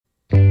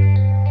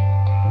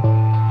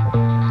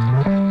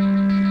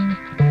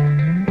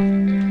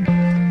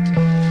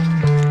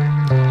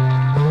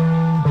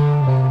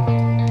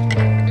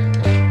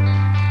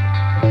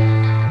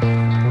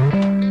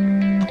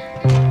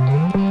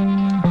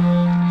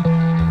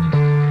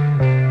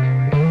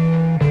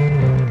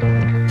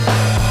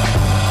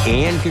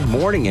good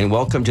morning, and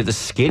welcome to the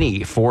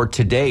Skinny for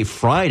today,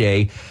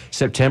 Friday,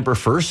 September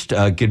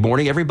 1st. Good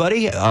morning,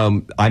 everybody.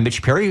 I'm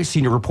Mitch Perry,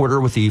 senior reporter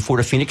with the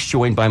Florida Phoenix,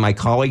 joined by my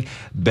colleague,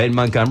 Ben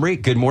Montgomery.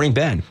 Good morning,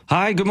 Ben.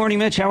 Hi, good morning,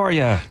 Mitch. How are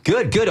you?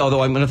 Good.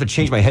 Although I'm going to have to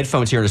change my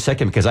headphones here in a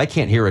second because I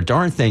can't hear a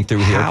darn thing through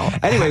here.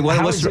 Anyway,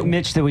 how is it,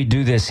 Mitch, that we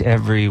do this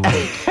every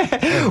week?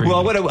 I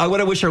want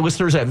to wish our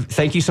listeners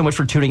thank you so much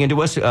for tuning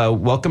into us.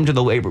 Welcome to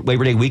the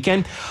Labor Day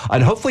weekend,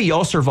 and hopefully you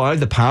all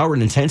survived the power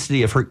and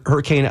intensity of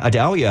Hurricane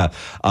Idalia.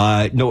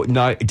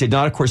 It did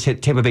not, of course,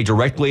 hit Tampa Bay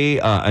directly.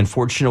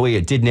 Unfortunately,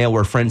 it did nail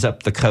our friends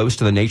up the coast,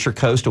 to the Nature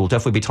Coast. We'll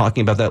definitely be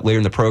talking about that later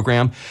in the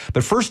program.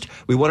 But first,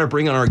 we want to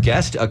bring on our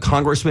guest,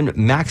 Congressman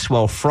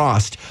Maxwell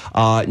Frost.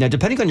 Now,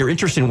 depending on your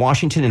interest in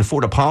Washington and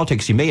Florida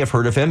politics, you may have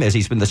heard of him, as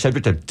he's been the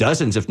subject of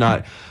dozens, if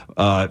not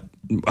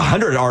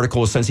 100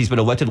 articles since he's been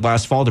elected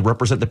last fall to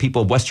represent the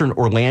people of Western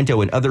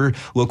Orlando and other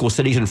local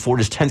cities in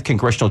Florida's 10th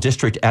congressional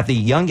district at the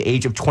young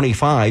age of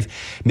 25,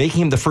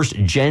 making him the first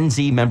Gen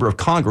Z member of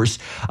Congress.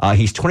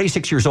 He's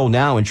 26 years old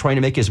now and trying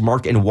to make his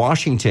mark in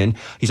Washington.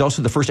 He's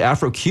also the first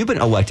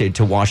Afro-Cuban elected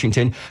to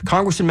Washington.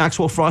 Congressman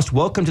Maxwell Frost,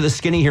 welcome to the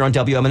Skinny here on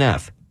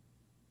WMNF.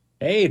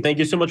 Hey, thank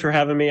you so much for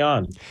having me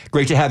on.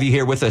 Great to have you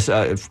here with us,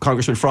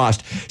 Congressman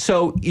Frost.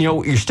 So,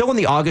 you're still in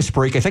the August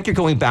break. I think you're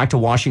going back to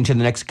Washington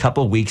the next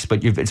couple of weeks,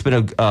 but it's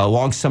been a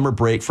long summer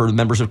break for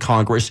members of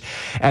Congress.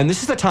 And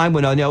this is the time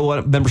when I know a lot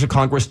of members of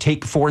Congress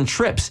take foreign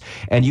trips.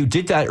 And you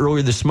did that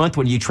earlier this month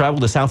when you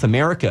traveled to South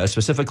America,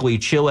 specifically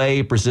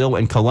Chile, Brazil,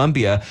 and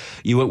Colombia.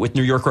 You went with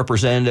New York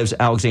Representatives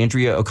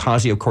Alexandria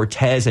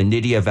Ocasio-Cortez and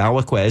Nydia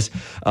Velázquez,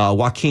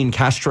 Joaquin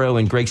Castro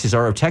and Greg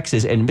Cesar of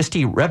Texas, and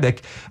Misty Rebick,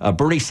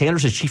 Bernie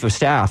Sanders' chief of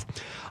staff.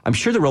 I'm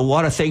sure there were a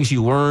lot of things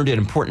you learned and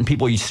important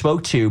people you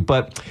spoke to,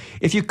 but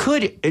if you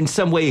could in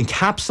some way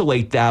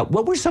encapsulate that,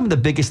 what were some of the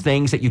biggest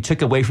things that you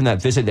took away from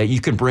that visit that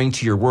you can bring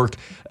to your work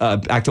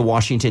back to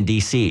Washington,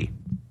 D.C.?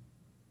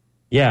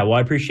 Yeah, well, I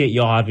appreciate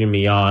y'all having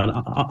me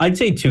on. I'd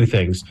say two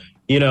things.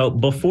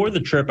 Before the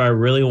trip, I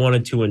really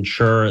wanted to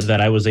ensure that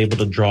I was able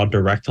to draw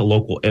direct to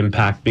local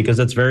impact because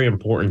that's very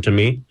important to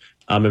me.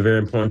 And very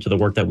important to the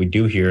work that we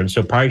do here. And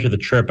so prior to the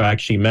trip, I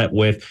actually met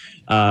with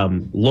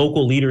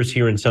local leaders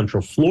here in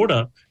Central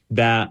Florida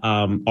that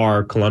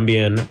are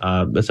Colombian,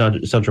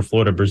 Central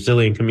Florida,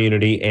 Brazilian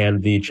community,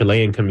 and the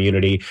Chilean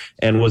community,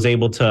 and was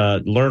able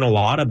to learn a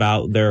lot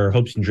about their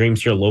hopes and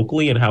dreams here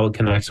locally and how it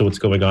connects to what's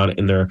going on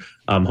in their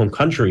home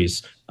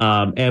countries.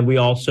 And we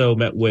also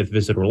met with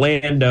Visit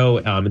Orlando,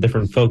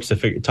 different folks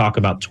to talk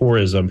about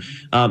tourism.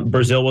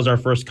 Brazil was our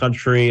first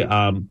country.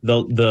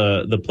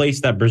 The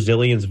place that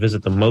Brazilians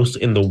visit the most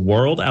in the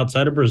world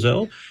outside of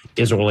Brazil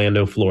is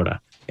Orlando, Florida.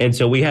 And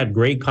so we had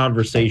great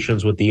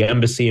conversations with the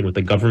embassy and with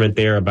the government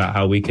there about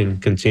how we can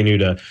continue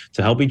to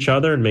help each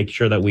other and make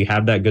sure that we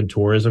have that good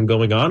tourism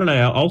going on. And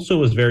I also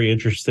was very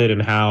interested in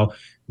how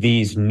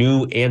these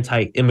new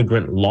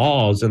anti-immigrant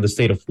laws in the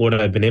state of Florida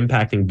have been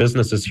impacting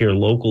businesses here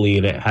locally,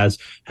 and it has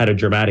had a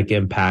dramatic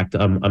impact,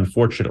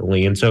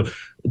 unfortunately. And so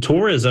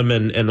tourism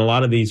and a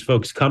lot of these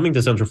folks coming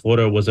to Central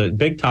Florida was a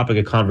big topic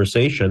of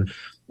conversation.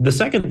 The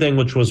second thing,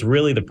 which was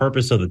really the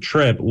purpose of the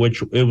trip,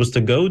 which it was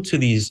to go to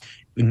these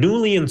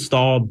newly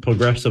installed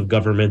progressive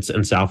governments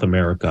in South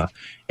America.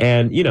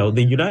 And,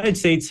 the United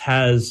States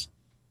has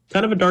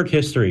kind of a dark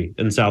history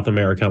in South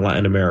America and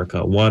Latin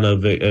America, one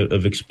of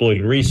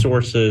exploiting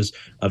resources,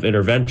 of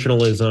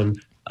interventionism,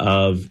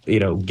 of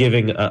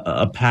giving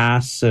a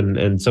pass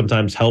and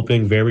sometimes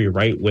helping very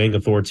right-wing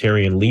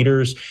authoritarian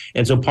leaders.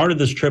 And so part of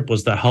this trip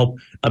was to help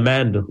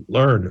amend,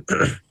 learn,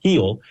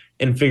 heal,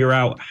 and figure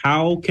out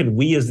how can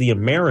we as the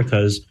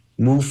Americas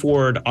move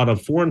forward on a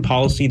foreign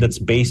policy that's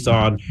based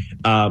on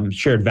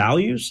shared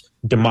values,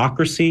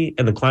 democracy,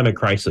 and the climate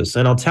crisis.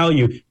 And I'll tell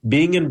you,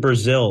 being in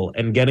Brazil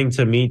and getting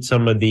to meet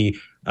some of the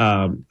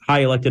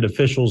high elected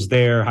officials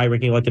there,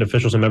 high-ranking elected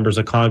officials and members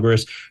of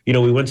Congress,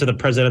 we went to the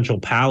presidential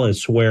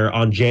palace where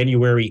on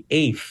January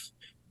 8th,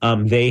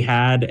 they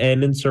had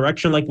an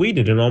insurrection like we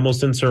did, an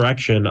almost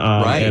insurrection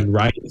and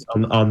riots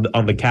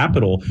on the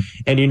Capitol.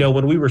 And,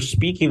 when we were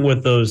speaking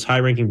with those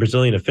high-ranking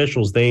Brazilian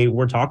officials, they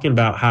were talking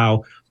about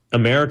how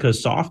America's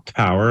soft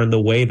power and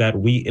the way that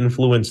we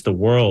influence the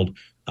world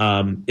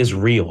is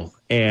real.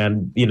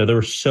 And, there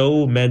were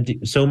so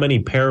many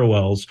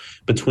parallels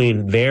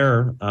between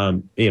their,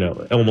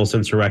 almost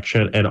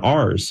insurrection and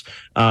ours.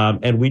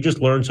 And we just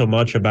learned so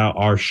much about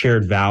our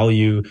shared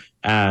value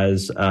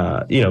as,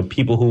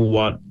 people who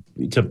want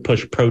to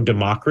push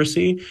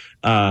pro-democracy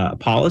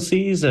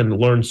policies, and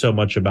learn so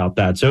much about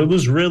that. So it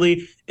was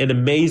really an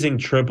amazing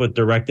trip with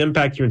direct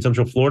impact here in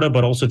Central Florida,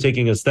 but also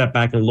taking a step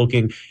back and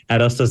looking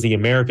at us as the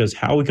Americas,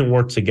 how we can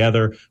work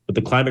together with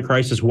the climate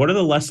crisis. What are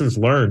the lessons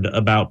learned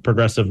about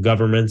progressive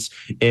governments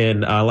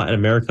in Latin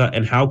America,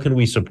 and how can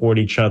we support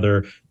each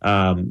other,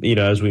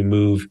 as we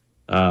move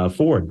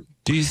forward?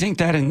 Do you think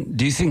that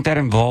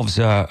involves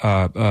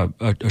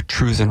a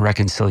truth and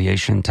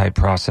reconciliation type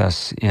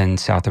process in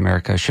South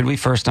America? Should we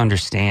first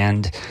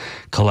understand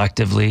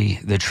collectively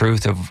the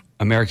truth of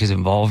America's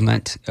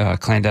involvement,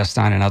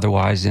 clandestine and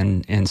otherwise,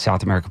 in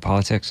South America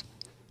politics?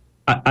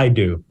 I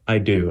do,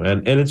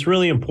 and it's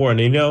really important.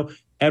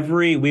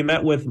 We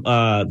met with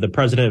the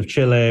president of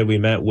Chile. We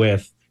met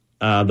with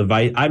I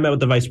met with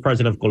the vice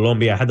president of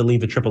Colombia. I had to leave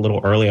the trip a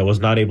little early. I was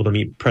not able to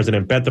meet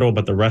President Petro,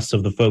 but the rest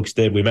of the folks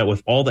did. We met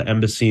with all the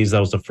embassies. That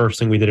was the first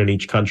thing we did in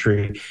each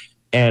country,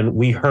 and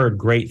we heard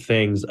great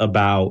things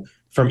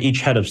from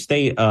each head of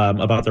state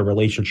about their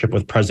relationship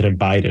with President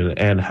Biden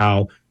and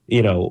how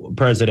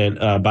President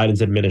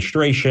Biden's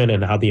administration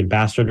and how the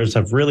ambassadors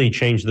have really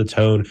changed the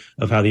tone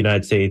of how the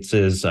United States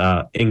is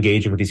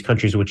engaging with these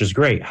countries, which is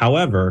great.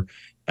 However,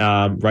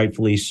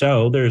 rightfully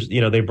so,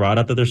 they brought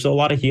up that there's still a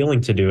lot of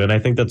healing to do. And I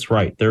think that's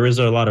right. There is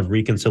a lot of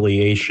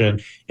reconciliation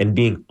and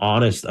being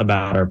honest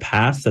about our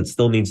past that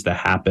still needs to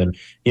happen.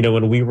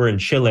 When we were in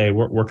Chile,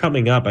 we're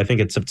coming up, I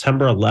think it's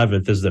September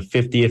 11th is the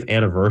 50th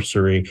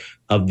anniversary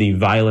of the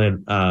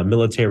violent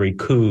military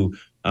coup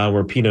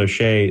where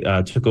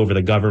Pinochet took over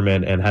the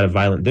government and had a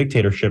violent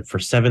dictatorship for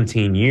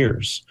 17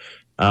 years.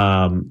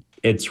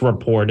 It's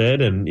reported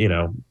and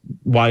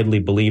widely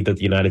believed that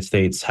the United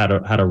States had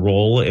a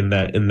role in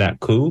that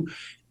coup,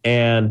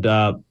 and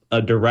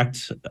a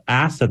direct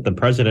ask that the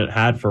president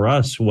had for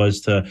us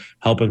was to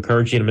help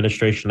encourage the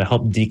administration to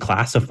help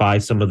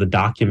declassify some of the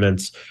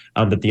documents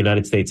that the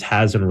United States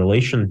has in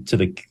relation to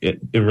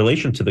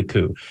the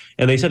coup.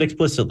 And they said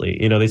explicitly,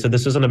 they said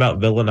this isn't about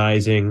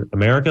villainizing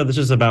America. This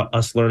is about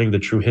us learning the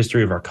true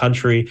history of our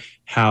country,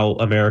 how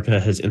America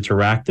has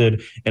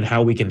interacted, and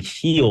how we can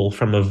heal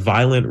from a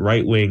violent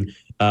right-wing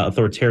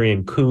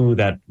authoritarian coup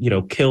that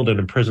killed and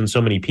imprisoned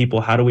so many people.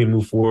 How do we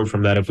move forward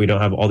from that if we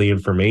don't have all the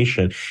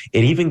information?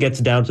 It even gets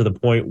down to the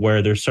point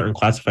where there's certain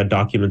classified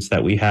documents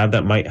that we have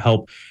that might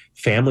help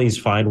families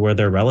find where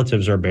their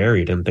relatives are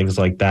buried and things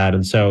like that.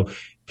 And so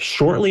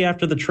shortly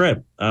after the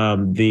trip,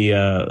 the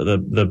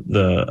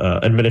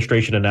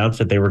administration announced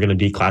that they were going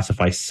to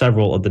declassify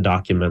several of the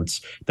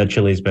documents that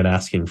Chile's been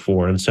asking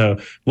for. And so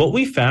what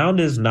we found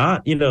is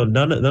none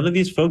of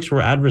these folks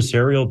were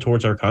adversarial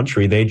towards our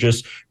country. They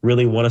just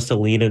really want us to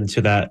lean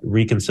into that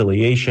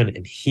reconciliation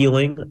and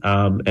healing,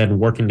 and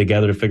working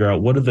together to figure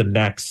out what do the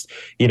next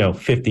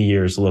 50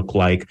 years look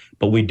like.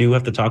 But we do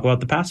have to talk about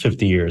the past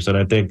 50 years. And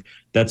I think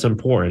that's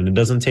important. It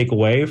doesn't take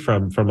away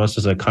from us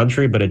as a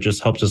country, but it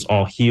just helps us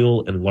all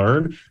heal and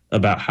learn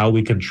about how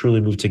we can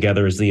truly move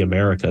together as the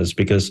Americas,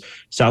 because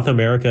South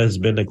America has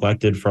been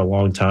neglected for a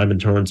long time in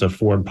terms of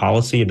foreign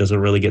policy. It doesn't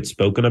really get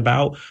spoken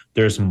about.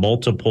 There's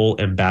multiple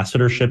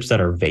ambassadorships that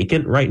are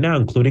vacant right now,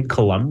 including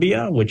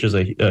Colombia, which is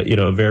a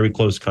very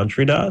close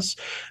country to us.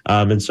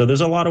 And so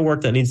there's a lot of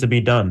work that needs to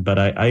be done. But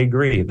I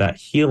agree that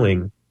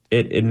healing,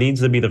 it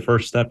needs to be the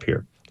first step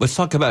here. Let's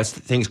talk about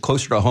things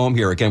closer to home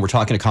here. Again, we're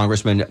talking to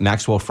Congressman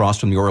Maxwell Frost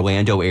from the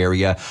Orlando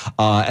area.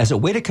 As a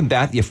way to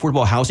combat the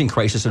affordable housing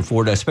crisis in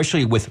Florida,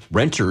 especially with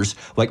renters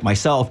like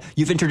myself,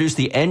 you've introduced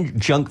the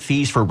End Junk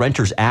Fees for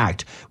Renters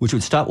Act, which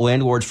would stop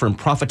landlords from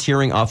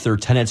profiteering off their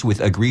tenants with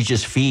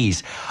egregious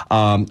fees.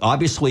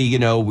 Obviously,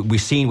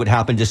 we've seen what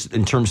happened just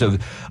in terms of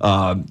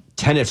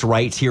tenants'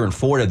 rights here in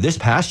Florida this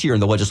past year in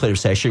the legislative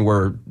session,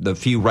 where the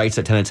few rights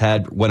that tenants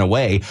had went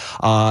away.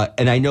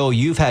 And I know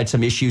you've had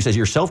some issues as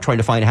yourself trying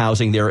to find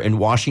housing there in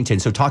Washington.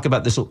 So talk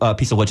about this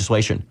piece of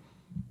legislation.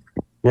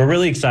 We're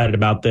really excited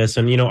about this.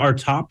 And, our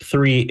top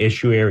three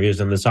issue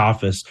areas in this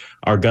office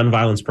are gun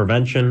violence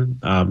prevention.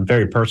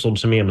 Very personal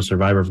to me. I'm a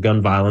survivor of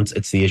gun violence.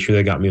 It's the issue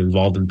that got me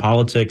involved in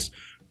politics.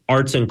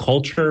 Arts and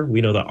culture.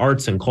 We know that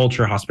arts and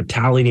culture,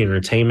 hospitality,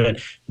 entertainment,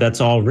 that's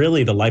all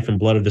really the life and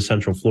blood of the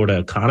Central Florida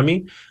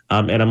economy.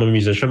 And I'm a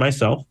musician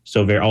myself,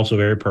 so also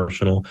very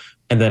personal.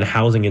 And then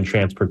housing and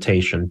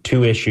transportation,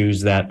 two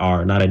issues that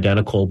are not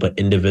identical, but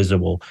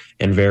indivisible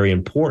and very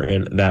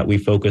important that we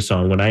focus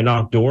on. When I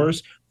knock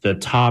doors, the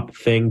top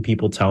thing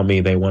people tell me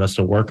they want us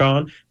to work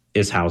on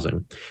is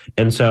housing.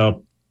 And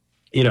so,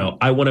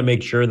 I want to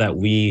make sure that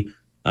we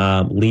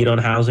lead on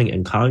housing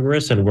in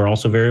Congress, and we're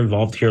also very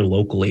involved here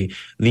locally.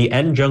 The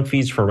End Junk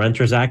Fees for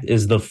Renters Act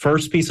is the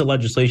first piece of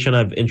legislation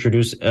I've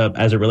introduced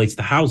as it relates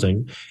to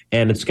housing,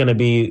 and it's going to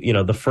be,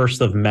 the first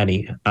of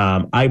many.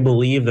 I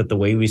believe that the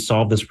way we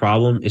solve this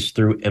problem is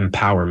through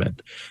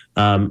empowerment.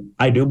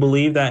 I do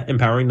believe that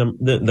empowering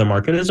the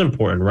market is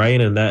important, right?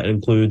 And that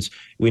includes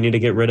we need to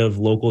get rid of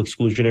local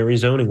exclusionary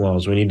zoning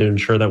laws. We need to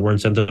ensure that we're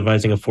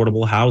incentivizing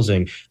affordable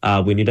housing.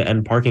 We need to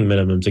end parking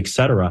minimums, et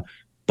cetera.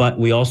 But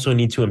we also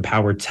need to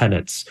empower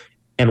tenants,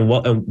 and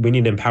we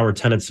need to empower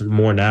tenants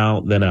more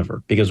now than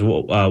ever, because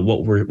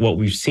what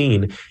we've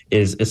seen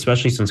is,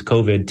 especially since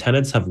COVID,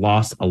 tenants have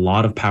lost a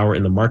lot of power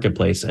in the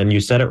marketplace. And you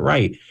said it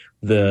right.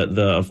 The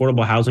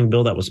affordable housing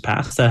bill that was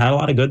passed that had a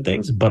lot of good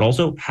things, but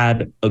also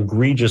had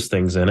egregious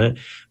things in it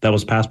that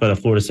was passed by the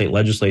Florida State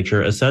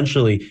Legislature,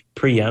 essentially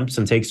preempts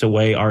and takes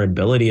away our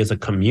ability as a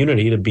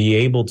community to be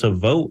able to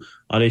vote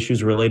on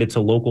issues related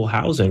to local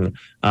housing,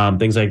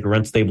 things like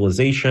rent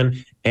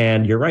stabilization.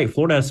 And you're right,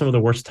 Florida has some of the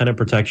worst tenant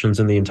protections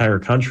in the entire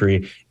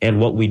country. And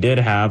what we did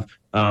have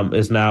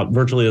is now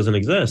virtually doesn't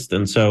exist.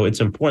 And so it's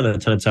important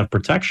that tenants have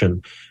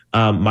protection.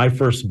 My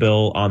first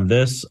bill on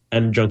this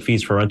End Junk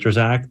Fees for Renters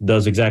Act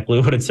does exactly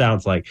what it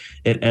sounds like.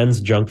 It ends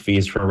junk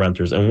fees for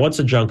renters. And what's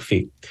a junk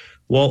fee?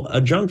 Well,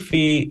 a junk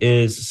fee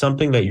is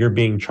something that you're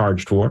being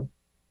charged for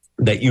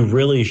that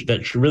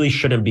really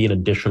shouldn't be an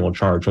additional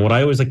charge. And what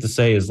I always like to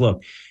say is,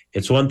 look,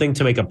 it's one thing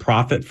to make a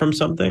profit from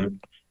something,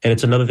 and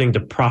it's another thing to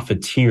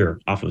profiteer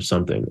off of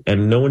something.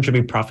 And no one should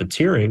be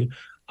profiteering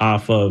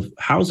off of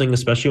housing,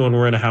 especially when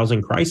we're in a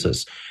housing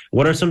crisis.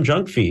 What are some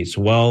junk fees?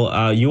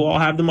 Well, you all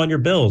have them on your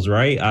bills,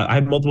 right? I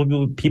have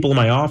multiple people in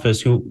my office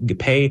who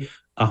pay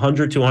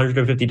 $100 to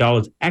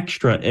 $150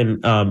 extra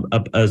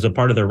as a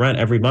part of their rent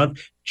every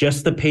month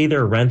just to pay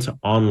their rent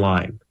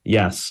online.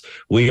 Yes.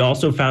 We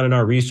also found in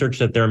our research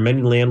that there are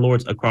many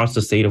landlords across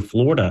the state of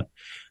Florida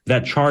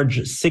that charge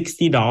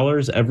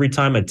 $60 every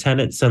time a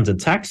tenant sends a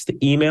text,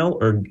 email,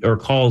 or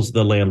calls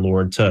the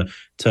landlord to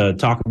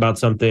talk about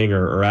something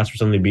or ask for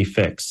something to be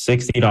fixed.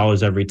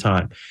 $60 every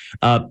time.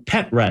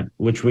 Pet rent,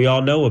 which we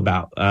all know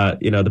about.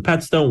 The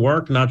pets don't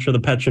work. Not sure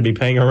the pet should be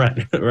paying a rent,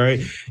 right?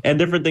 And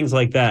different things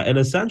like that. And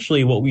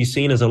essentially what we've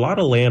seen is a lot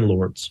of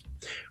landlords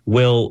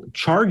will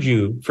charge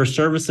you for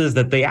services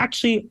that they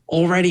actually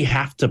already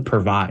have to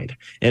provide.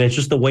 And it's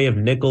just a way of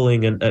nickel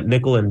and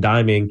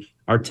diming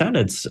our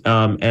tenants.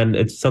 And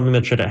it's something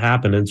that shouldn't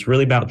happen. And it's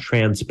really about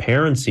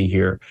transparency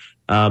here.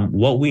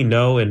 What we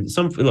know, and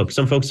some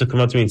folks have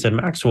come up to me and said,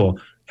 Maxwell,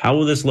 how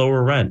will this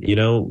lower rent?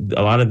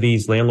 A lot of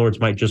these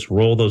landlords might just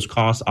roll those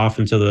costs off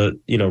into the,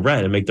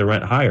 rent and make the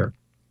rent higher.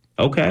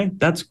 Okay,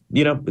 that's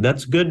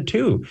good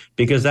too,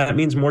 because that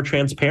means more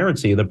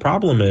transparency. The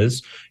problem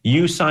is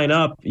you sign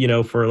up,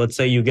 for, let's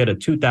say you get a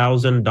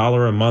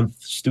 $2,000 a month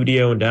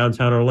studio in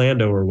downtown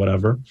Orlando or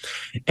whatever,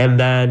 and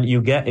then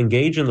you get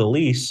engaged in the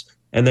lease.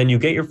 And then you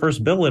get your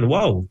first bill and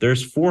whoa,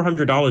 there's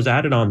 $400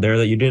 added on there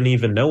that you didn't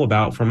even know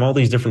about from all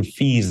these different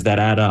fees that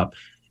add up.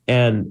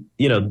 And,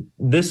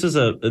 this is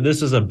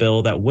a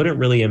bill that wouldn't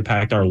really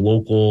impact our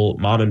local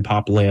mom and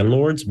pop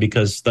landlords,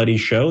 because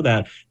studies show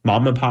that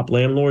mom and pop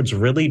landlords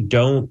really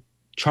don't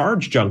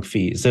charge junk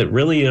fees. It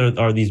really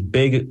are these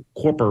big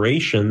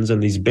corporations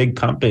and these big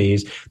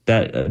companies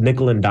that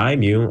nickel and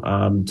dime you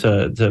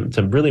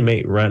to really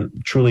make rent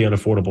truly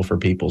unaffordable for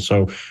people.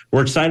 So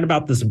we're excited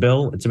about this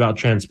bill. It's about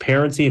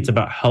transparency. It's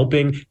about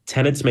helping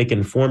tenants make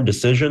informed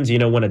decisions.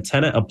 When a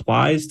tenant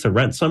applies to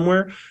rent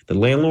somewhere, the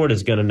landlord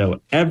is going to know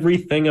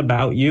everything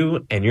about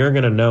you, and you're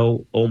going to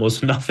know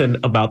almost nothing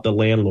about the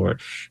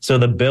landlord. So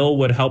the bill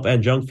would help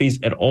end junk fees.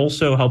 It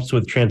also helps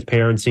with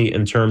transparency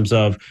in terms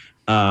of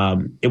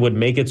it would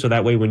make it so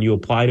that way when you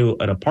apply to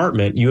an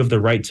apartment, you have the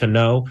right to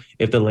know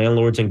if the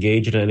landlord's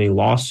engaged in any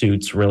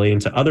lawsuits relating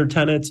to other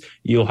tenants.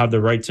 You'll have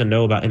the right to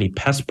know about any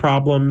pest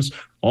problems,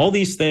 all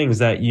these things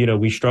that,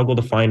 we struggle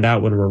to find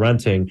out when we're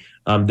renting.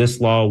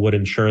 This law would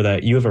ensure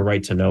that you have a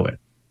right to know it.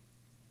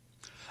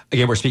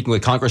 Again, we're speaking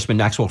with Congressman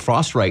Maxwell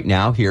Frost right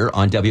now here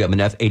on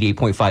WMNF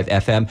 88.5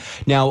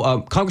 FM.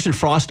 Now, Congressman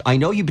Frost, I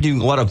know you've been doing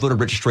a lot of voter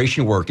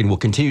registration work and will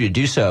continue to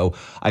do so.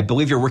 I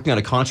believe you're working on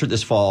a concert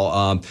this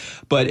fall.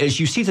 But as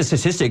you see the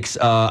statistics,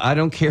 I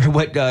don't care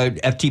what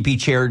FTP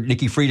Chair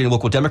Nikki Fried and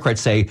local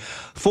Democrats say,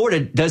 Florida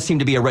does seem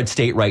to be a red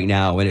state right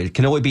now, and it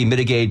can only be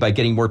mitigated by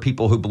getting more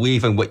people who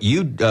believe in what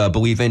you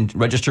believe in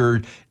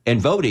registered and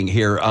voting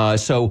here.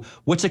 So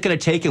what's it going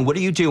to take, and what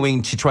are you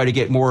doing to try to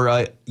get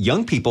more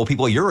young people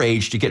your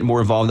age, to get more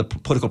involved in the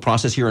political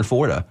process here in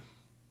Florida?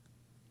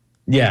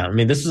 Yeah,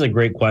 this is a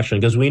great question,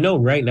 because we know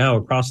right now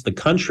across the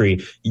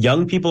country,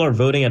 young people are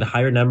voting at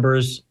higher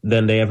numbers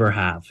than they ever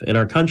have. In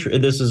our country,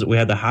 we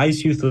had the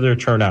highest youth voter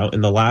turnout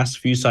in the last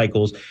few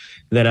cycles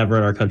than ever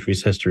in our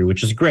country's history,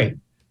 which is great.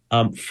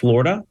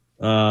 Florida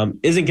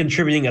isn't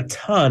contributing a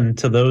ton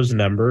to those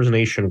numbers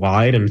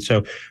nationwide. And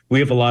so we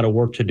have a lot of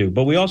work to do.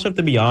 But we also have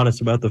to be honest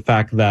about the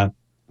fact that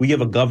we have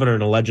a governor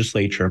and a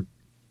legislature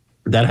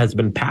that has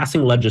been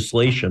passing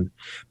legislation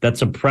that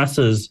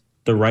suppresses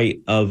the right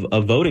of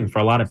voting for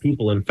a lot of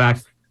people. In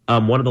fact,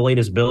 one of the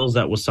latest bills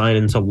that was signed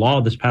into law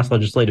this past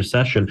legislative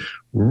session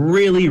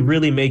really,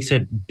 really makes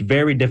it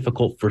very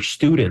difficult for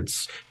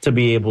students to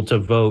be able to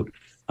vote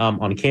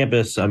on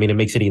campus. It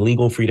makes it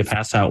illegal for you to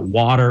pass out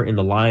water in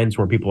the lines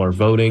where people are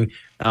voting.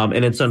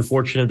 And it's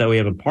unfortunate that we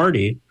have a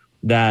party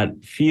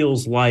that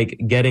feels like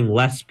getting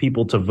less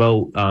people to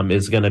vote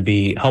is going to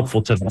be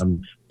helpful to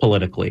them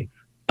politically.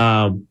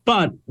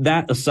 But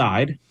that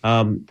aside,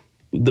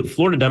 the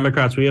Florida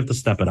Democrats, we have to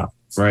step it up,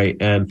 right?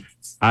 And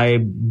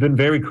I've been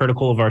very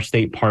critical of our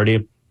state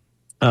party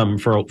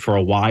for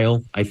a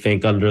while. I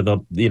think under the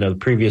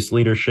previous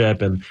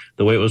leadership and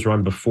the way it was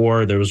run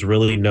before, there was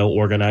really no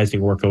organizing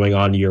work going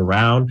on year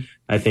round.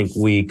 I think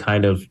we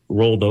kind of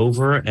rolled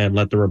over and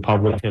let the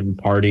Republican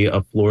Party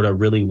of Florida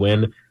really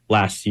win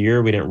last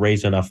year. We didn't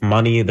raise enough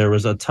money. There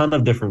was a ton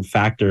of different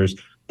factors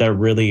that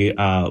really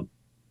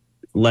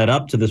led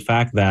up to this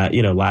fact that,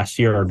 last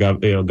year our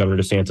Governor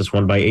DeSantis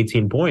won by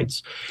 18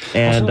 points.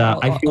 And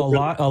I feel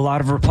a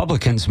lot of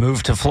Republicans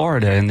moved to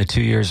Florida in the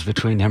 2 years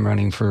between him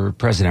running for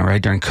president,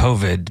 right? During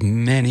COVID,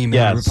 many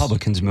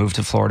Republicans moved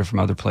to Florida from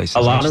other places.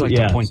 I just like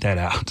to point that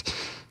out.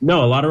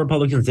 No, a lot of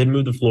Republicans did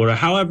move to Florida.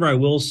 However, I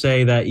will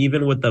say that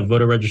even with the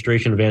voter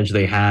registration advantage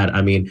they had,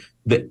 I mean,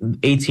 the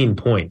 18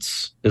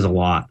 points is a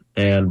lot.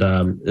 And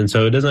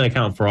so it doesn't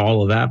account for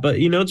all of that, but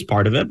it's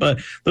part of it. But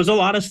there's a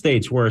lot of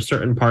states where a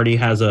certain party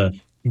has a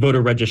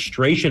voter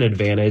registration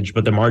advantage,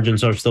 but the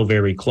margins are still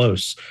very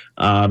close.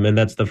 And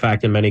that's the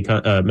fact in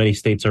many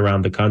states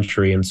around the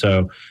country. And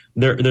so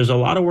there's a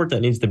lot of work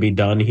that needs to be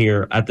done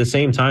here. At the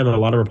same time, a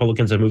lot of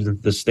Republicans have moved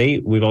into the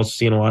state. We've also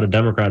seen a lot of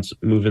Democrats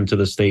move into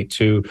the state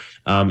too,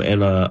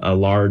 and a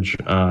large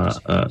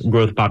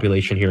growth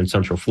population here in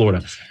Central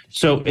Florida.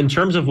 So in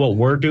terms of what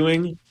we're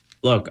doing,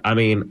 look, I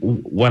mean,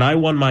 when I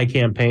won my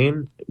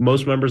campaign,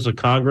 most members of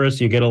Congress,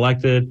 you get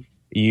elected,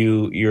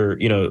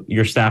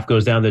 your staff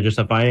goes down to just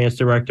a finance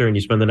director, and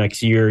you spend the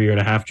next year and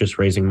a half just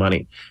raising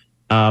money.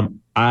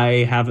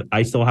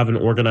 I still have an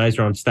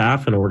organizer on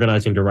staff, an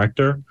organizing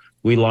director.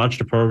 We launched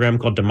a program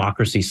called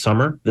Democracy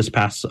Summer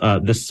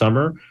this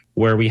summer,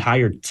 where we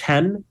hired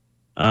 10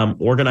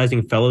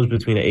 organizing fellows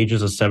between the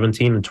ages of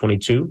 17 and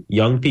 22,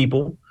 young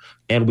people,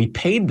 and we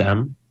paid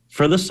them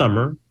for the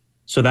summer.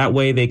 So that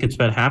way they could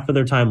spend half of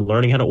their time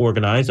learning how to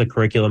organize a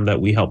curriculum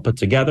that we helped put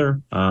together,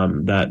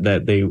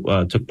 that they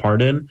took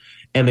part in.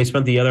 And they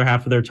spent the other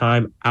half of their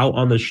time out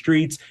on the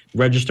streets,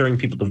 registering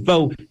people to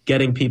vote,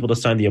 getting people to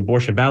sign the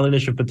abortion ballot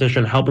initiative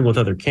petition, helping with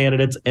other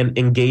candidates, and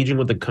engaging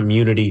with the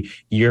community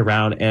year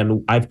round.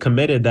 And I've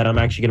committed that I'm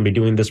actually going to be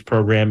doing this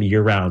program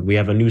year round. We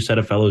have a new set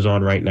of fellows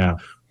on right now.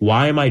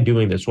 Why am I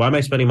doing this? Why am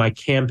I spending my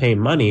campaign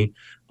money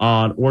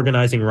on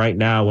organizing right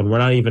now when we're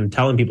not even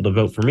telling people to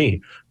vote for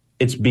me?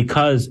 It's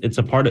because it's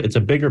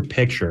a bigger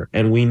picture,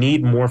 and we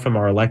need more from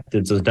our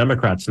electeds as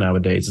Democrats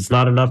nowadays. It's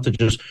not enough to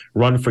just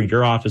run for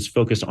your office,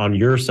 focus on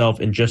yourself,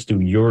 and just do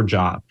your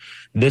job.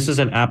 This is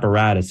an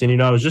apparatus.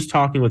 And, I was just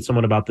talking with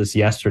someone about this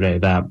yesterday,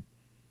 that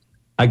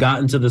I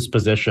got into this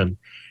position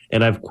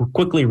and I've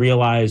quickly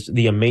realized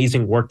the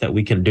amazing work that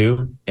we can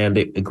do and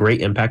the great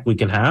impact we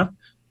can have.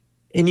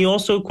 And you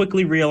also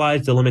quickly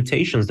realize the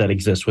limitations that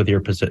exist with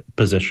your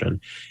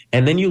position.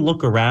 And then you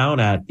look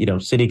around at,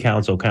 city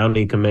council,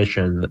 county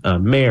commission,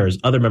 mayors,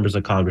 other members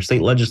of Congress,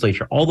 state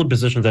legislature, all the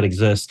positions that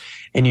exist,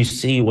 and you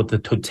see what the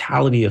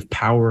totality of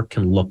power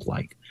can look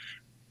like.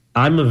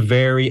 I'm a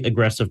very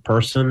aggressive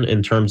person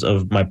in terms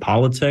of my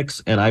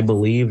politics, and I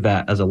believe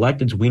that as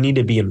electeds, we need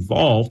to be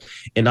involved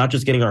in not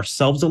just getting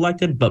ourselves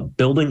elected, but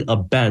building a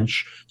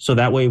bench so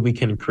that way we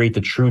can create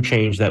the true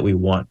change that we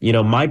want.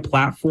 My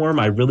platform,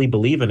 I really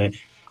believe in it.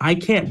 I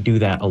can't do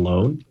that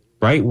alone,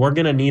 right? We're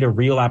going to need a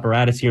real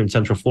apparatus here in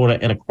Central Florida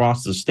and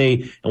across the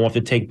state, and we'll have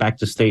to take back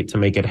the state to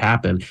make it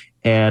happen.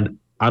 And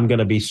I'm going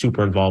to be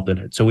super involved in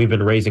it. So we've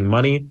been raising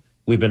money.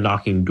 We've been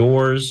knocking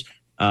doors.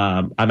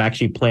 I'm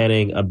actually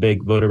planning a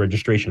big voter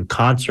registration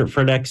concert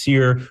for next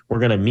year. We're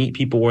going to meet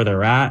people where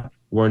they're at.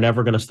 We're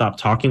never going to stop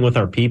talking with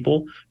our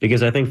people,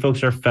 because I think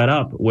folks are fed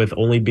up with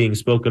only being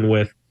spoken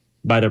with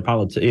by their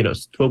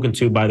spoken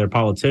to by their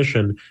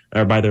politician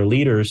or by their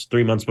leaders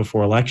 3 months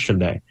before Election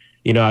Day.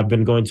 I've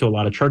been going to a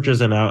lot of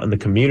churches and out in the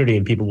community,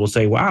 and people will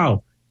say,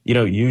 wow,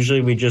 usually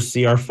we just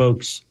see our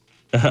folks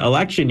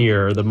election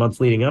year or the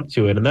months leading up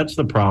to it. And that's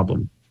the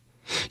problem.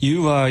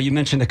 You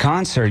mentioned a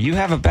concert. You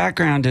have a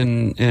background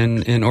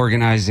in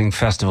organizing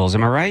festivals.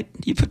 Am I right?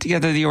 You put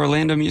together the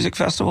Orlando Music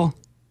Festival?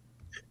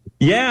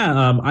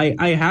 Yeah,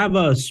 I have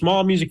a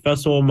small music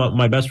festival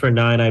my best friend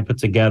and I put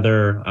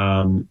together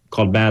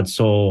called Mad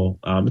Soul.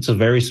 It's a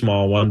very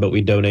small one, but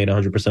we donate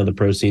 100% of the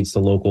proceeds to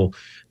local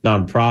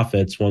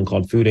nonprofits, one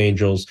called Food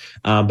Angels.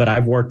 But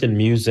I've worked in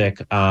music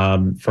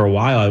for a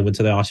while. I went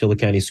to the Osceola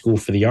County School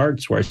for the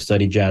Arts, where I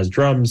studied jazz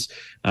drums.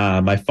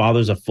 My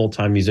father's a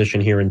full-time musician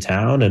here in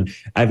town. And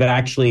I've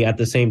actually, at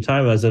the same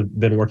time as I've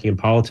been working in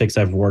politics,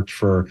 I've worked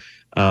for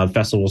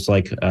festivals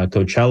like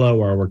Coachella,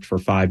 where I worked for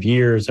 5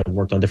 years. I've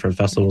worked on different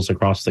festivals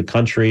across the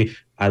country.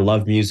 I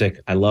love music.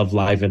 I love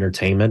live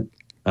entertainment.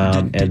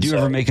 Did you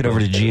ever make it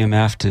over to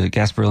GMF, to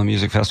Gasparilla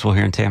Music Festival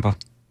here in Tampa?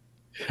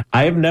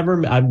 I've never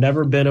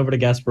been over to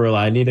Gasparilla.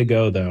 I need to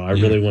go, though. I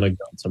really want to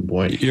go at some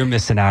point. You're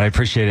missing out. I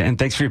appreciate it, and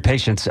thanks for your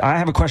patience. I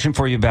have a question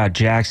for you about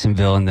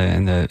Jacksonville and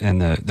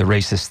the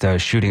racist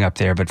shooting up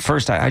there. But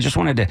first, I just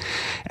wanted to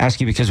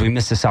ask you, because we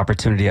missed this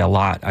opportunity a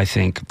lot, I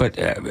think. But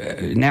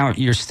now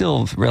you're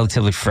still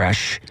relatively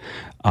fresh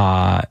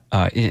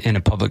in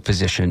a public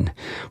position.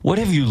 What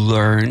have you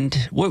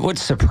learned? What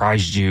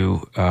surprised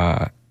you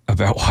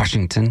about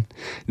Washington?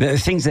 The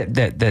things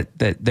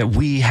that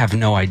we have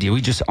no idea, we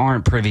just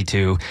aren't privy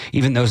to,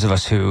 even those of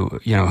us who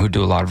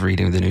do a lot of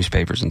reading of the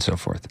newspapers and so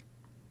forth.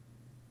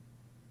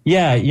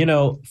 Yeah,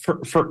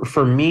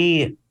 for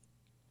me,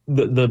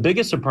 the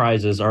biggest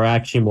surprises are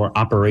actually more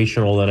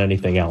operational than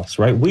anything else,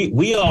 right?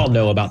 We all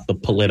know about the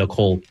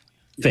political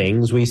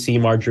things. We see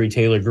Marjorie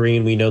Taylor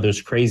Greene. We know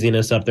there's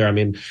craziness up there. I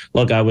mean,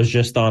 look, I was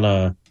just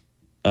on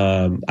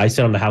I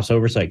sit on the House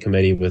Oversight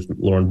Committee with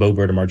Lauren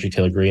Boebert and Marjorie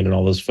Taylor Greene and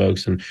all those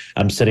folks. And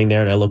I'm sitting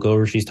there and I look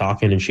over, she's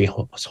talking, and she's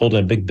holding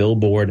a big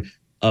billboard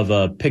of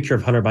a picture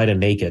of Hunter Biden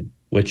naked,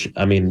 which,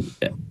 I mean,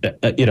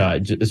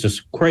 it's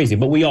just crazy.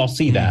 But we all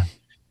see that.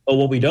 But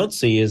what we don't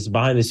see is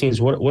behind the scenes,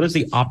 what does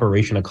the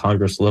operation of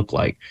Congress look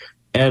like?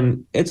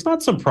 And it's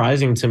not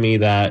surprising to me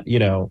that,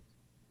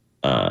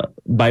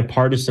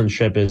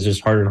 bipartisanship is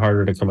just harder and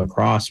harder to come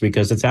across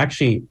because it's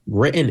actually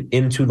written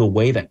into the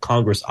way that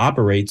Congress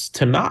operates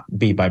to not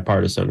be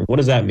bipartisan. What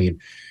does that mean?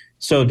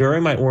 So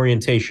during my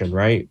orientation,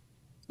 right,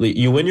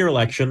 you win your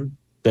election.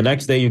 The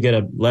next day you get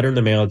a letter in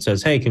the mail that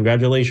says, hey,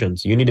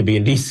 congratulations. You need to be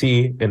in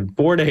D.C. in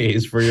 4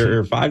 days for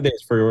your 5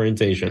 days for your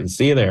orientation.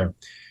 See you there.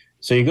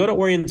 So you go to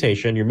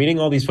orientation, you're meeting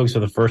all these folks for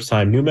the first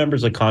time, new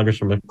members of Congress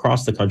from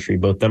across the country,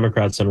 both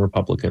Democrats and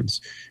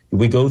Republicans.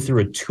 We go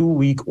through a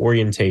 2-week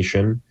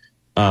orientation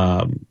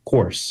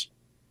course.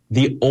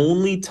 The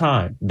only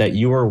time that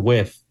you are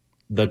with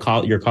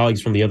your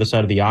colleagues from the other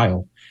side of the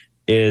aisle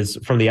is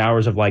from the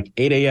hours of like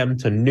 8 a.m.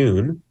 to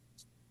noon,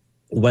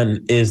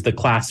 when is the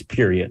class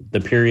period,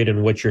 the period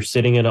in which you're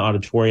sitting in an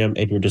auditorium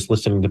and you're just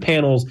listening to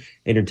panels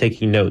and you're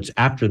taking notes.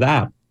 After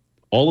that,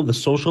 all of the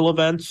social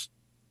events,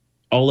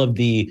 all of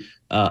the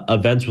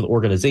events with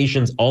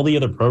organizations, all the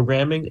other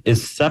programming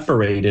is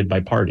separated by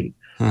party.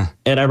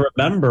 And I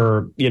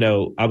remember,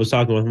 I was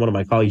talking with one of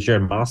my colleagues,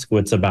 Jared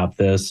Moskowitz, about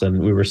this, and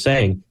we were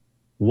saying,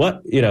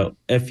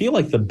 I feel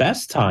like the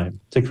best time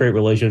to create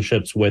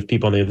relationships with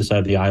people on the other side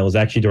of the aisle is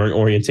actually during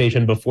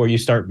orientation before you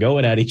start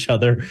going at each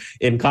other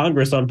in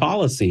Congress on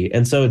policy.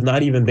 And so it's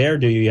not even there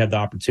do you have the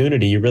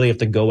opportunity. You really have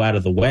to go out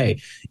of the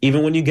way.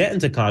 Even when you get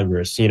into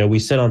Congress, we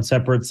sit on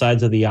separate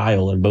sides of the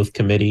aisle in both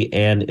committee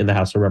and in the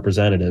House of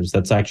Representatives.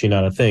 That's actually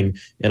not a thing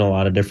in a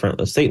lot of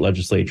different state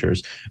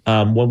legislatures.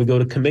 When we go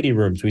to committee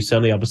rooms, we sit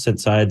on the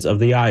opposite sides of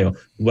the aisle.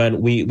 When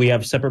we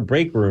have separate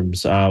break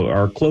rooms,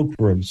 our cloak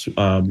rooms,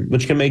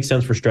 which can make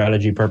sense for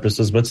strategy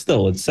purposes, but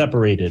still it's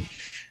separated.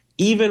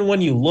 Even when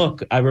you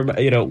look, I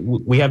remember,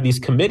 we have these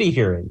committee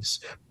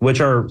hearings, which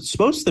are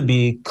supposed to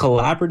be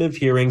collaborative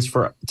hearings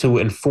to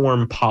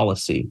inform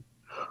policy.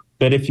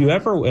 But if you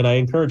ever, and I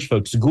encourage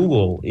folks,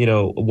 Google,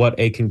 what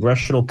a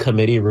congressional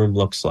committee room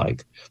looks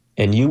like,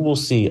 and you will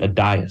see a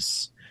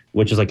dais,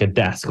 which is like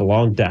a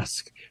long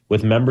desk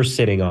with members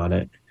sitting on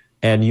it.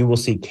 And you will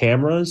see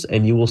cameras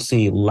and you will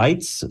see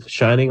lights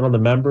shining on the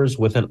members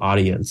with an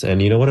audience. And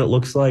you know what it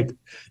looks like?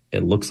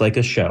 It looks like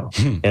a show.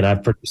 And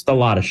I've produced a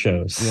lot of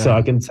shows. Yeah. So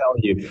I can tell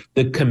you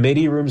the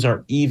committee rooms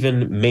are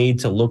even made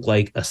to look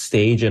like a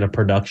stage in a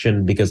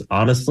production because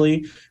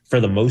honestly, for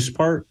the most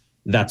part,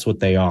 that's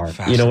what they are.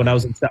 When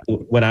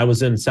I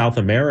was in South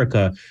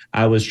America,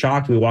 I was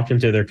shocked. We walked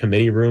into their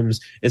committee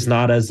rooms. It's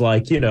not as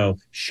like,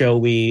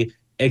 showy.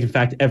 In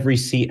fact, every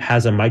seat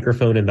has a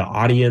microphone in the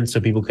audience so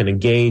people can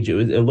engage.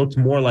 It looked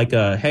more like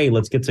hey,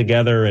 let's get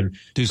together and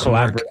do some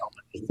work.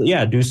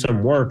 Yeah, do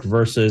some work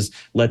versus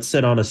let's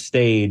sit on a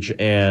stage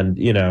and,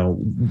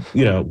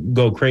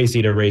 go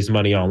crazy to raise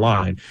money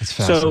online.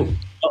 So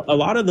a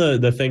lot of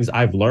the things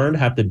I've learned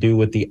have to do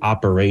with the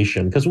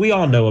operation because we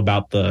all know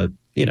about the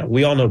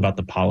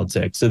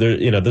politics. So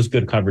there's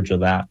good coverage of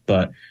that.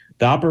 But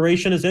the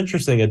operation is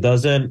interesting. It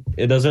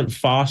doesn't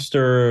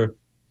foster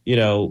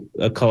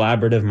a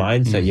collaborative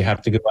mindset. You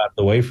have to go out of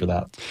the way for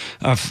that.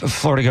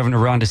 Florida Governor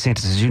Ron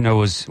DeSantis, as you know,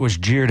 was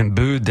jeered and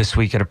booed this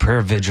week at a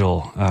prayer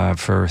vigil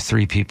for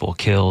 3 people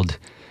killed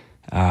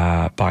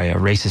by a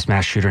racist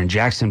mass shooter in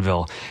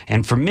Jacksonville.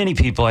 And for many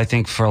people, I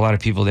think for a lot of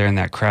people there in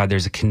that crowd,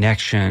 there's a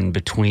connection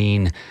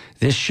between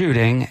this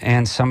shooting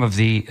and some of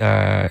the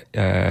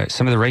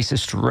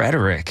racist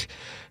rhetoric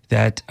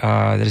that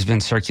has been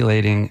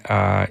circulating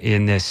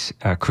in this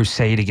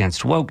crusade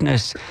against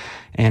wokeness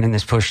and in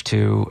this push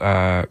to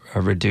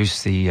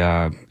reduce the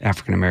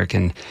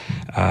African-American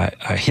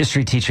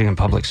history teaching in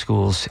public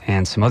schools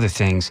and some other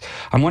things.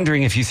 I'm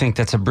wondering if you think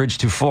that's a bridge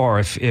too far,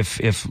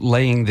 if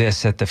laying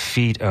this at the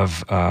feet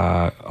of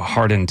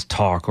hardened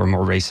talk or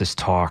more racist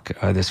talk,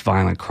 this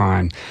violent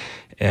crime,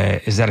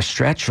 is that a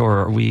stretch or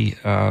are we,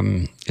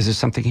 is there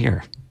something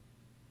here?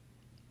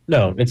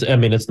 No,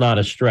 it's not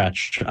a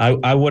stretch.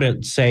 I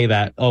wouldn't say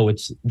that,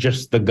 it's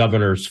just the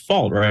governor's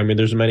fault, right?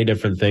 There's many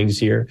different things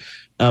here.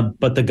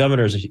 But the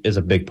governor is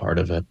a big part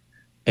of it.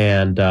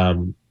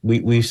 And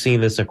we've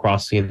seen this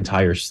across the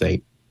entire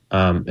state.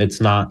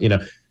 It's not,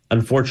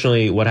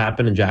 unfortunately, what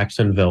happened in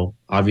Jacksonville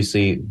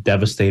obviously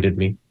devastated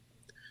me.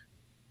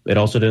 It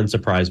also didn't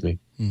surprise me.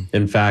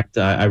 In fact,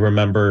 I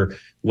remember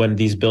when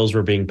these bills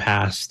were being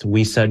passed,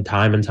 we said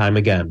time and time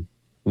again,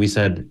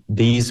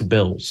 these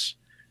bills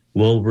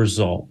will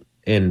result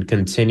in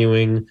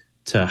continuing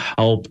to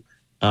help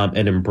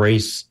and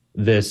embrace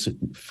this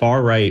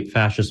far-right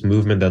fascist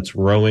movement that's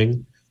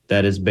growing,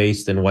 that is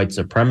based in white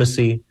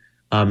supremacy,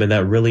 and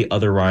that really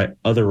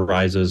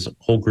otherizes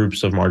whole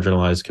groups of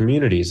marginalized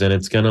communities. And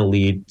it's going to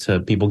lead to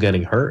people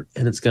getting hurt,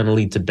 and it's going to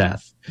lead to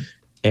death.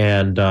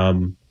 And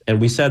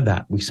we said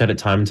that. We said it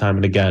time and time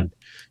and again.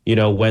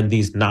 When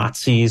these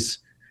Nazis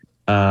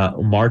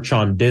march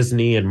on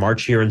Disney and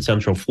march here in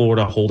Central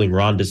Florida holding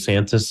Ron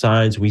DeSantis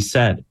signs, we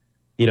said,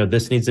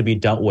 this needs to be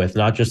dealt with,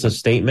 not just a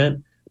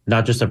statement,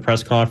 not just a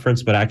press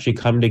conference, but actually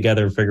come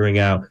together and figuring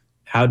out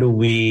how do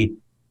we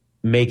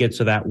make it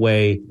so that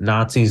way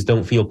Nazis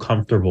don't feel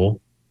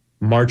comfortable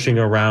marching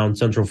around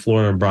Central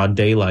Florida in broad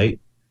daylight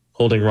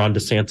holding Ron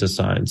DeSantis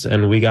signs,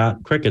 and we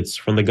got crickets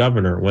from the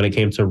governor when it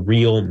came to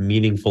real,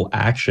 meaningful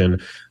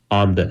action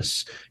on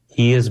this.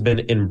 He has been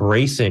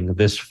embracing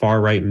this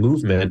far right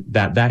movement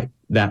that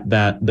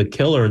the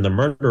killer and the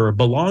murderer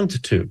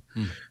belonged to.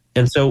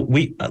 And so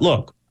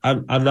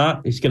I'm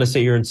not he's going to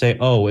sit here and say,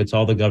 oh, it's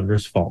all the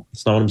governor's fault.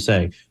 It's not what I'm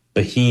saying.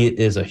 But he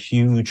is a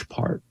huge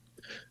part,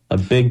 a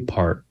big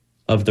part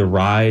of the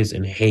rise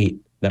in hate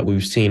that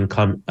we've seen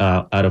come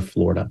out of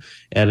Florida.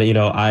 And,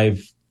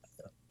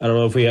 I don't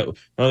know if we have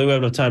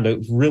enough time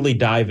to really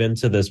dive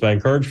into this, but I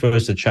encourage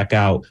folks to check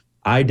out.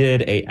 I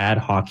did a ad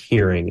hoc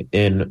hearing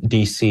in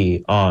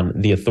DC on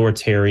the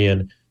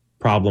authoritarian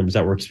problems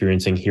that we're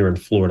experiencing here in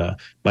Florida.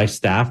 My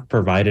staff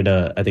provided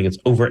I think it's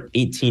over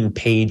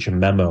 18-page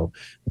memo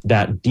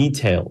that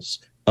details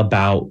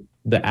about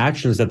the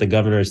actions that the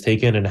governor has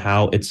taken and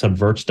how it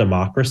subverts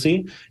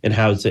democracy and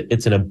how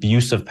it's an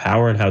abuse of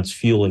power and how it's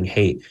fueling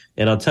hate.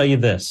 And I'll tell you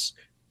this,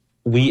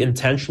 we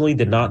intentionally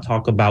did not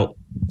talk about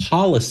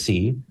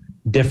policy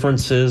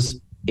differences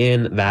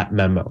in that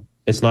memo.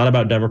 It's not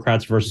about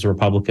Democrats versus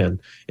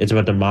Republican. It's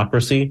about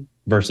democracy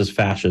versus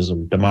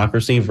fascism,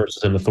 democracy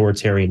versus an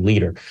authoritarian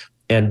leader.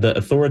 And the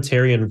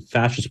authoritarian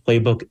fascist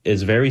playbook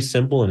is very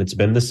simple, and it's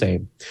been the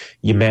same.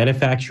 You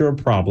manufacture a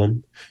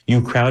problem.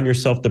 You crown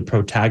yourself the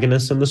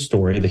protagonist in the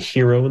story, the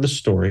hero in the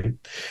story.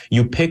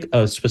 You pick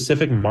a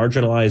specific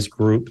marginalized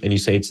group, and you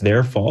say it's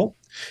their fault.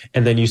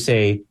 And then you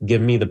say,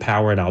 give me the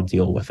power, and I'll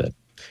deal with it.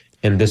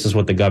 And this is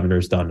what the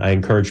governor's done. I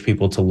encourage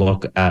people to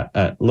look at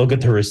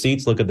the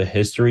receipts, look at the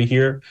history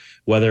here,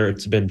 whether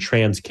it's been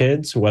trans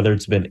kids, whether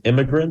it's been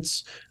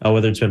immigrants,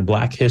 whether it's been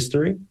Black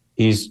history.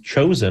 He's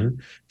chosen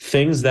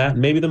things that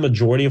maybe the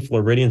majority of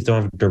Floridians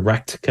don't have a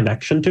direct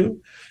connection to,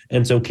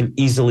 and so can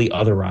easily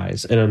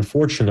otherize. And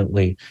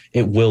unfortunately,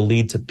 it will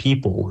lead to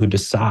people who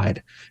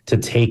decide to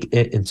take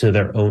it into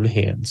their own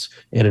hands.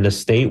 And in a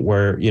state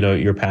where,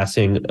 you're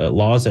passing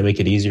laws that make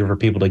it easier for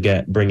people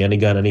to bring any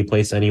gun, any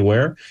place,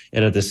 anywhere,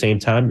 and at the same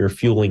time, you're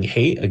fueling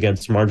hate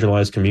against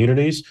marginalized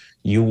communities,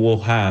 you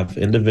will have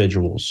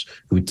individuals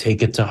who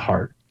take it to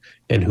heart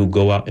and who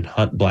go out and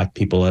hunt Black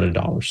people at a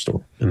dollar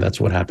store. And that's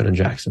what happened in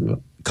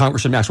Jacksonville.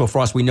 Congressman Maxwell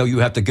Frost, we know you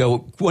have to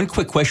go. One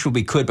quick question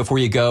we could before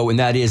you go, and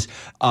that is,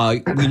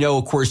 we know,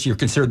 of course, you're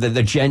considered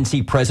the Gen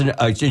Z president,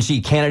 Gen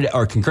Z candidate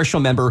or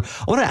congressional member.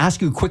 I want to ask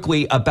you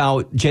quickly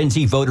about Gen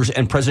Z voters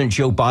and President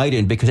Joe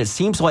Biden, because it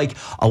seems like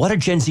a lot of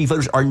Gen Z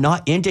voters are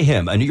not into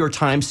him. A New York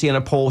Times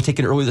Siena poll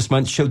taken earlier this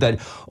month showed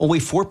that only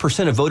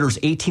 4% of voters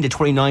 18 to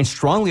 29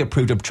 strongly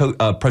approved of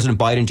President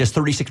Biden, just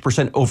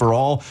 36%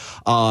 overall.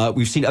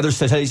 We've seen other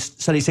studies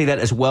say that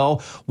as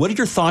well. What are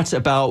your thoughts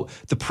about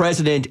the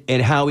president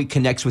and how he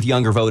connects with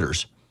younger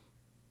voters?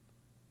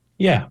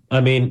 Yeah, I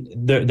mean,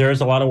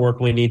 there's a lot of work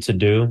we need to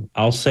do.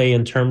 I'll say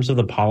in terms of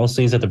the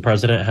policies that the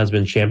president has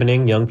been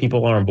championing, young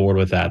people are on board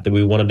with that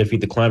we want to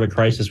defeat the climate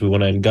crisis. We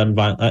want to end gun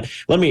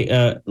violence. Let me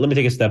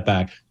take a step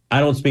back. I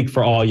don't speak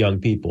for all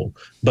young people,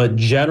 but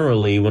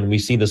generally, when we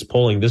see this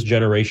polling, this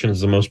generation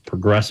is the most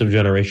progressive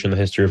generation in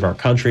the history of our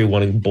country,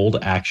 wanting bold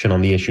action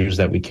on the issues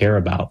that we care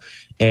about.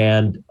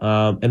 And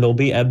there'll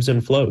be ebbs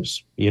and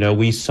flows.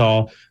 We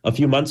saw a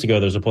few months ago,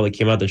 there's a poll that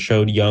came out that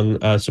showed young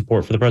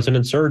support for the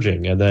president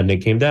surging, and then it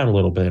came down a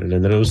little bit, and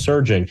then it was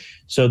surging.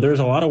 So there's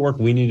a lot of work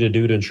we need to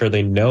do to ensure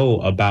they know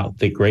about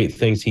the great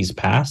things he's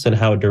passed and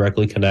how it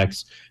directly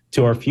connects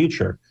to our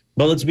future.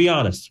 But let's be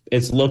honest,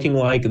 it's looking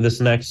like this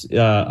next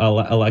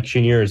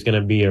election year is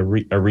going to be a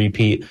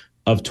repeat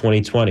of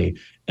 2020.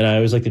 And I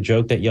always like to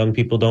joke that young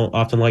people don't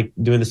often like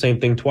doing the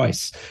same thing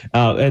twice.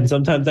 And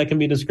sometimes that can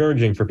be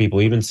discouraging for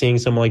people, even seeing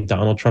someone like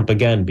Donald Trump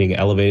again being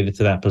elevated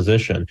to that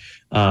position.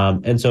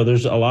 And so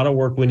there's a lot of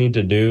work we need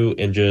to do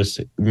in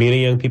just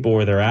meeting young people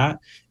where they're at.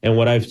 And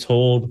what I've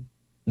told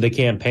the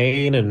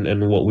campaign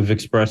and what we've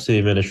expressed to the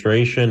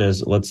administration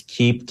is, let's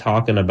keep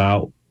talking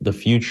about the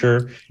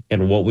future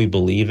and what we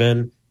believe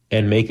in,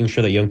 and making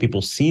sure that young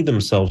people see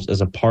themselves as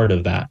a part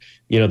of that.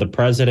 The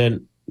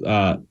president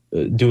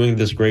doing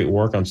this great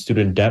work on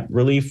student debt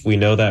relief. We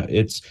know that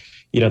it's,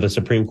 the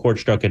Supreme Court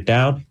struck it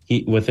down.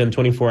 Within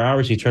 24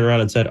 hours, he turned around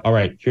and said, all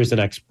right, here's the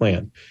next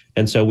plan.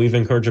 And so we've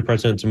encouraged the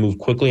president to move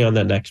quickly on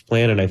that next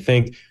plan. And I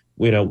think,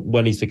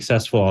 when he's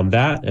successful on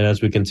that, and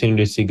as we continue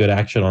to see good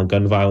action on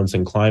gun violence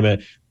and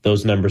climate,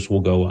 those numbers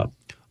will go up.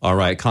 All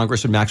right,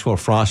 Congressman Maxwell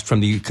Frost from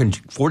the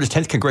Florida's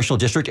 10th Congressional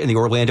District in the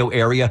Orlando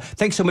area.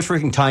 Thanks so much for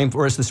taking time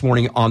for us this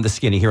morning on The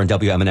Skinny here on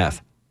WMNF.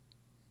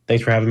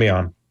 Thanks for having me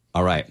on.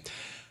 All right.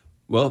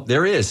 Well,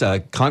 there is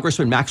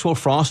Congressman Maxwell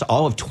Frost,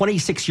 all of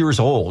 26 years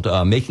old,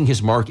 making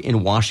his mark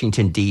in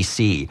Washington,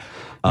 D.C.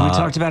 We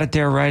talked about it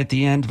there right at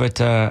the end, but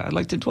I'd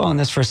like to dwell on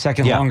this for a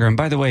second longer. And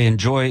by the way,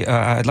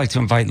 I'd like to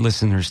invite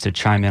listeners to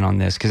chime in on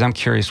this, because I'm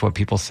curious what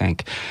people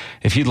think.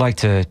 If you'd like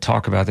to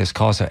talk about this,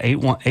 call us at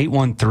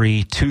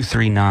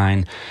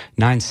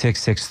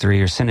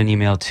 813-239-9663 or send an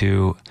email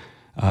to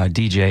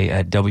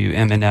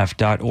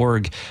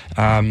dj@wmnf.org.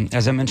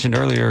 As I mentioned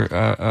earlier,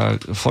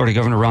 Florida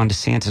Governor Ron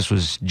DeSantis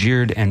was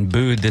jeered and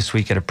booed this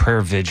week at a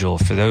prayer vigil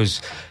for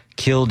those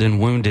killed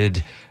and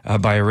wounded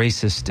by a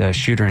racist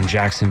shooter in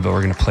Jacksonville.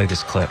 We're going to play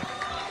this clip.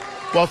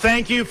 Well,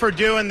 thank you for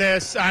doing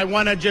this. I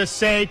want to just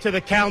say to the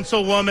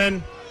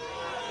Councilwoman,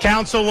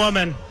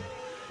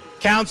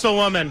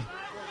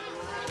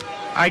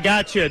 I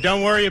got you.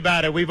 Don't worry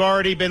about it. We've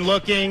already been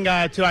looking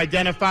to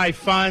identify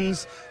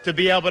funds to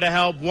be able to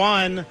help,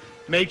 one,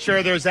 make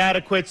sure there's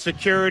adequate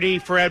security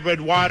for Edward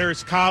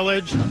Waters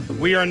College.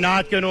 We are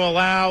not going to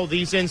allow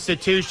these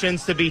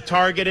institutions to be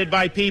targeted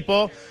by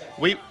people.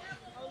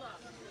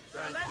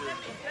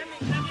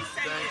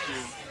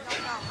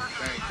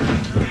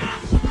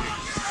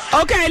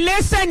 Okay,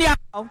 listen,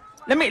 y'all.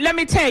 Let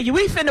me tell you,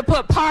 we finna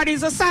put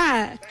parties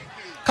aside,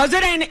 cause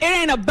it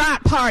ain't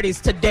about parties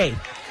today.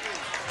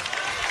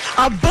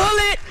 A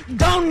bullet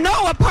don't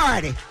know a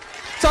party,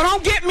 so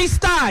don't get me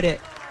started.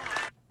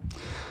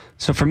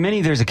 So for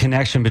many, there's a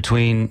connection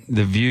between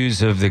the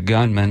views of the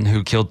gunman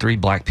who killed 3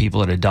 black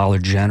people at a Dollar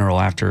General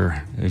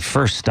after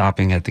first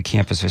stopping at the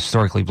campus of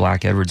historically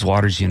black Edwards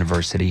Waters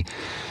University,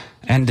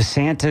 and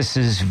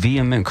DeSantis's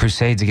vehement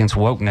crusades against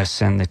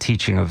wokeness and the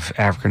teaching of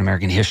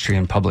African-American history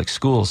in public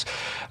schools.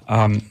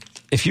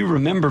 If you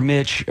remember,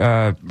 Mitch,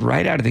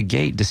 right out of the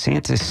gate,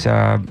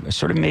 DeSantis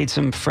sort of made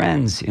some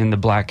friends in the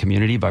black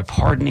community by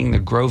pardoning the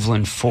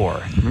Groveland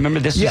Four.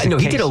 Remember this? Yeah, no,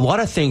 he did a lot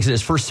of things in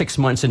his first 6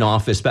 months in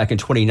office back in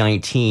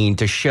 2019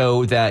 to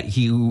show that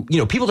a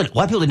lot of people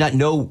did not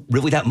know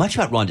really that much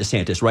about Ron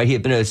DeSantis, right? He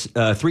had been a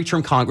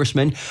 3-term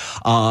congressman.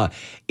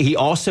 He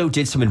also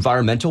did some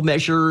environmental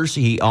measures.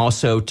 He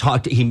also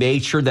he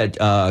made sure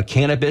that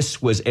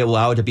cannabis was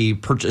allowed to be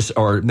purchased,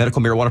 or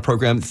medical marijuana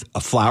program,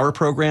 a flower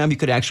program you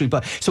could actually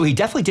buy. So he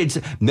definitely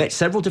did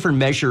several different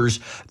measures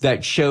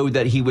that showed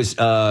that he was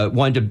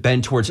wanted to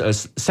bend towards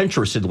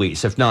centrists, at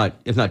least, if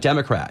not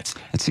Democrats.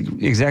 That's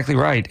exactly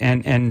right.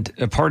 And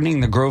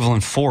pardoning the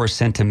Groveland Four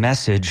sent a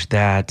message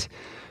that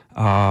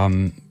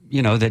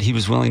that he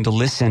was willing to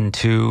listen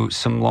to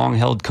some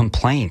long-held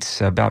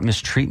complaints about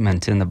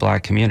mistreatment in the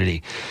black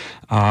community.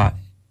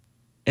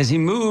 As he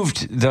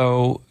moved,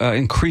 though,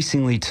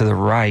 increasingly to the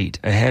right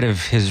ahead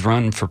of his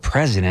run for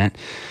president,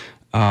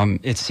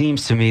 it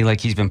seems to me like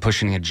he's been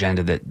pushing an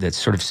agenda that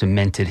sort of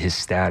cemented his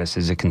status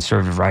as a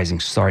conservative rising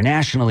star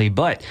nationally,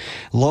 but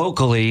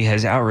locally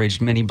has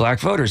outraged many black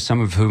voters, some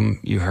of whom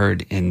you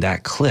heard in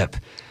that clip.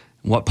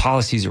 What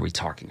policies are we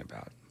talking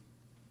about?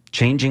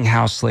 Changing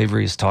how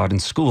slavery is taught in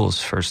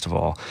schools, first of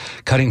all.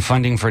 Cutting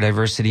funding for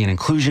diversity and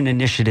inclusion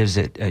initiatives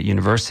at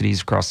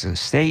universities across the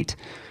state.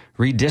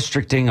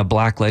 Redistricting a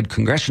black-led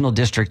congressional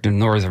district in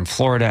northern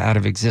Florida out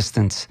of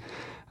existence.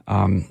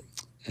 And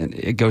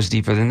it goes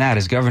deeper than that.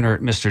 As Governor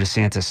Mr.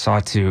 DeSantis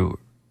sought to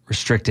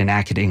restrict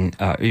enacting,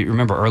 you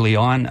remember early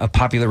on, a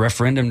popular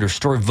referendum to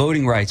restore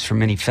voting rights for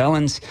many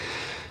felons.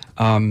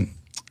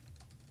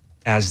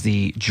 As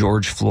the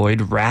George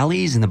Floyd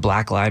rallies and the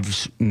Black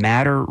Lives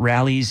Matter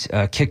rallies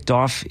kicked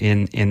off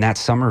in that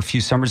summer, a few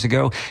summers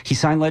ago, he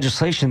signed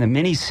legislation that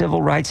many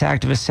civil rights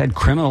activists said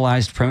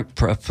criminalized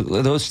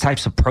those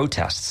types of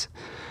protests.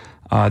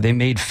 They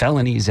made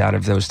felonies out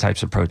of those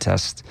types of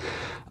protests.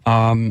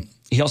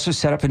 He also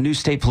set up a new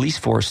state police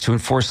force to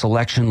enforce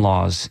election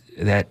laws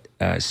that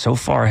so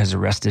far has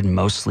arrested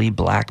mostly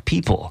black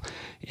people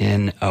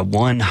in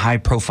one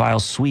high-profile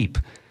sweep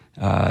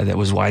that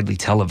was widely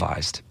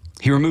televised.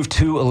 He removed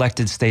 2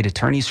 elected state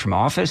attorneys from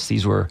office.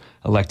 These were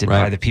elected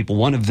by the people.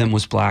 One of them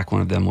was black. One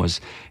of them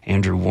was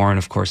Andrew Warren,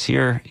 of course,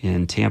 here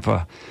in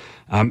Tampa.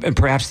 And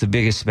perhaps the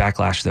biggest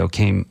backlash, though,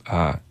 came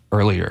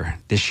earlier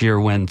this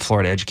year when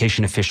Florida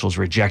education officials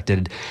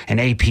rejected an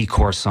AP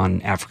course on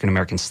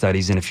African-American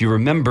studies. And if you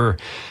remember,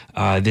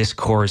 this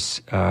course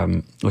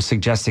was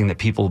suggesting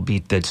that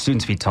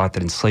students be taught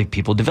that enslaved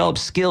people develop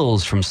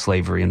skills from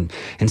slavery, and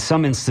in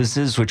some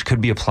instances, which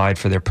could be applied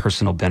for their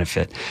personal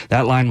benefit.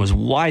 That line was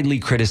widely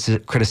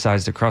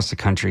criticized across the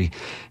country,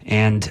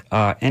 and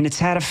it's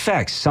had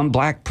effects. Some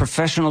black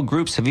professional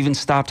groups have even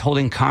stopped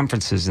holding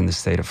conferences in the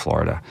state of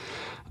Florida.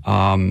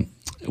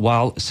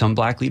 While some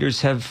black leaders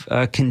have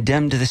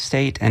condemned the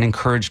state and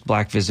encouraged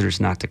black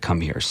visitors not to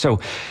come here. So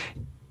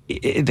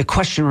the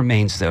question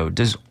remains, though,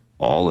 does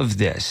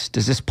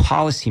this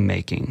policy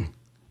making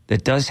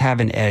that does have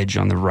an edge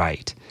on the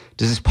right,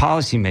 does this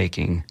policy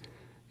making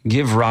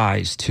give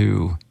rise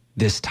to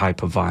this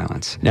type of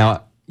violence?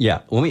 Now,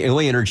 yeah, let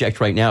me interject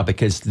right now,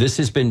 because this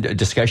has been a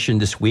discussion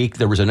this week.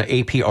 There was an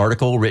AP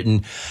article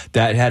written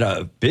that had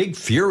a big,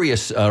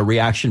 furious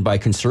reaction by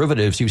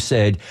conservatives who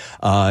said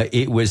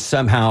it was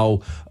somehow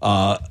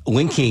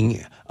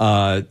linking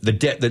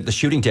the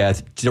shooting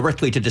death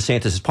directly to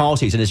DeSantis'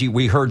 policies. And as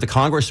we heard the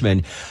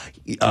Congressman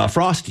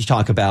Frosty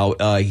talk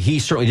about, he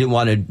certainly didn't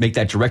want to make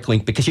that direct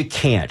link, because you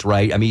can't,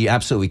 right? I mean, you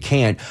absolutely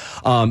can't.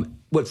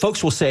 What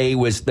folks will say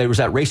was there was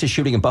that racist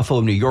shooting in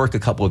Buffalo, New York a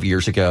couple of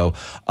years ago,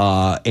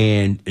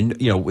 and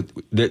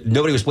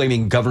nobody was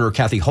blaming Governor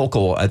Kathy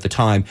Hochul at the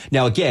time.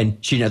 Now, again,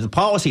 she had the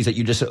policies that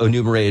you just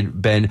enumerated,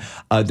 Ben,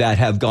 that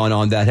have gone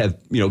on, that have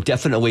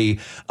definitely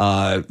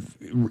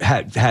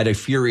had a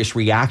furious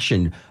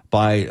reaction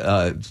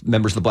by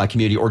members of the black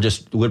community or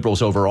just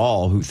liberals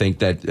overall who think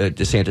that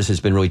DeSantis has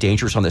been really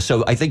dangerous on this.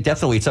 So I think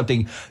definitely it's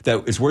something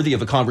that is worthy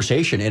of a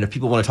conversation. And if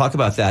people want to talk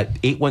about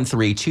that,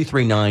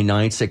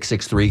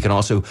 813-239-9663. You can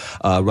also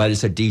write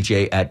us at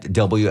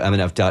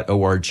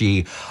dj@wmnf.org.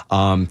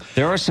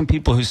 There are some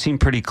people who seem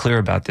pretty clear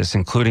about this,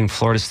 including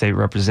Florida State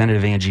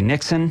Representative Angie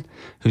Nixon,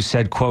 who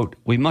said, quote,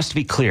 "We must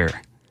be clear.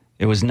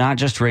 It was not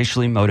just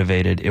racially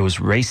motivated. It was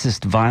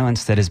racist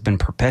violence that has been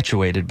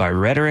perpetuated by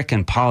rhetoric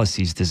and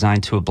policies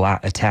designed to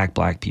attack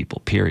black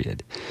people,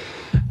 period."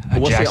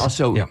 We'll say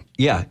also, we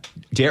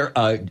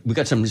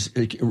got some,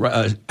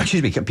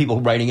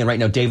 people writing in right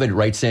now. David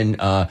writes in,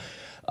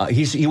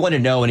 he wanted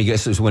to know, and I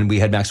guess it was when we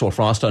had Maxwell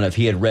Frost on, if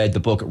he had read the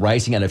book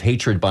Rising Out of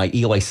Hatred by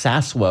Eli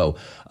Saslow.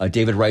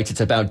 David writes, it's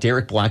about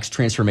Derek Black's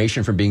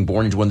transformation from being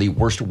born into one of the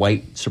worst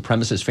white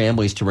supremacist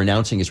families to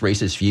renouncing his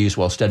racist views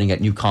while studying at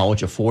New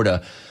College of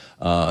Florida.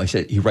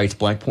 He writes,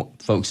 Black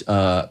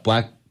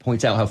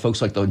points out how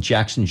folks like the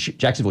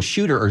Jacksonville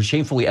shooter are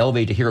shamefully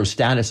elevated to hero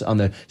status on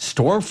the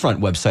Stormfront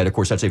website. Of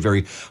course, that's a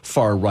very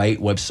far-right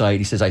website.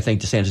 He says, I think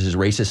DeSantis'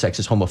 racist,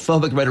 sexist,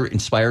 homophobic rhetoric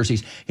inspires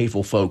these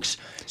hateful folks.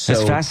 So,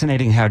 it's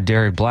fascinating how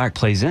Derek Black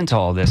plays into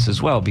all this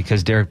as well,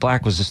 because Derek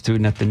Black was a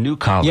student at the New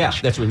College. Yeah,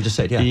 that's what we just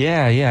said,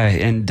 Yeah,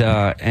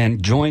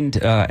 and joined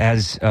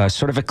as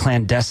sort of a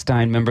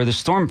clandestine member of the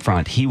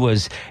Stormfront. He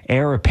was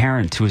heir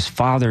apparent to his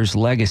father's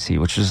legacy,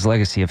 which was his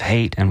legacy of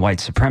hate and white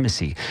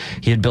supremacy.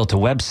 He had built a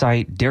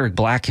website. Derek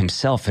Black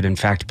himself had, in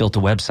fact, built a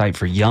website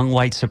for young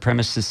white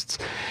supremacists.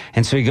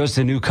 And so he goes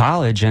to New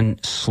College, and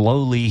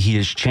slowly he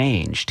has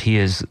changed. He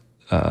is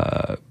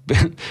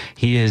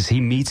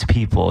he meets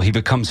people, he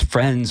becomes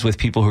friends with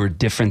people who are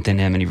different than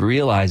him, and he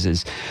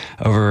realizes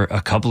over a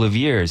couple of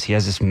years he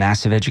has this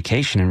massive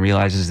education and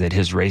realizes that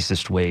his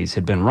racist ways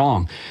had been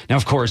wrong. Now,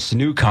 of course,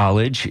 New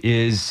College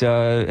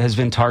has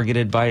been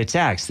targeted by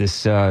attacks. This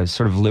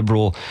sort of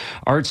liberal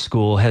art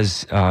school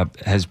has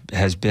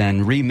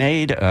been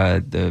remade.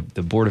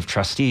 The board of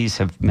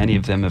trustees many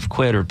of them have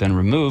quit or been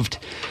removed.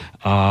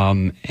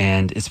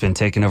 And it's been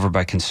taken over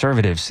by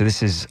conservatives. So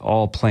this is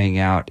all playing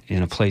out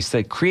in a place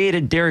that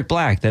created Derek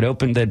Black,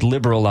 that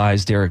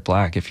liberalized Derek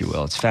Black, if you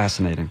will. It's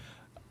fascinating.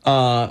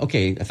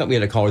 Okay, I thought we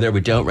had a caller there. We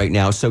don't right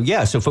now. So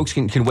so folks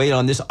can weigh in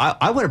on this.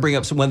 I want to bring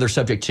up one other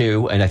subject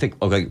too, and I think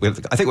we'll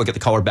get the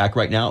caller back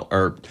right now.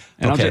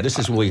 This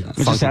is really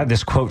funky. Just add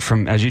this quote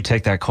from, as you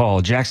take that call,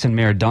 Jackson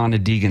Mayor Donna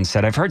Deegan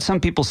said, "I've heard some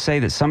people say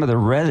that some of the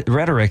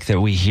rhetoric that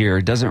we hear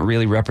doesn't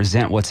really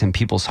represent what's in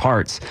people's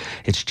hearts.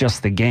 It's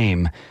just the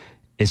game.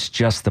 It's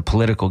just the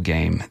political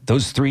game.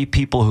 Those 3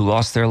 people who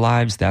lost their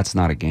lives, that's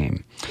not a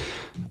game."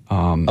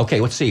 Okay,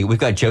 let's see. We've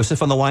got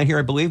Joseph on the line here,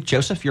 I believe.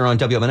 Joseph, you're on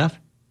WMNF.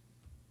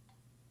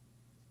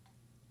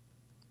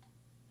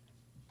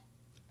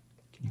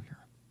 Can you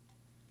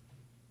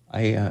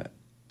hear him?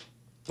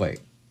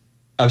 Wait.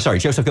 I'm sorry,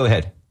 Joseph, go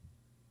ahead.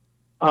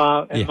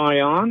 Am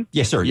I on?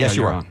 Yes, sir. Yes,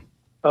 you are on.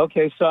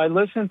 Okay, so I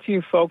listen to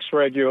you folks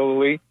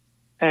regularly,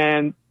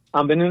 and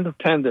I'm an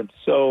independent,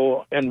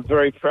 and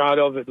very proud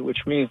of it,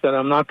 which means that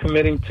I'm not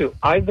committing to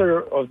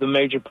either of the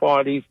major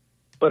parties,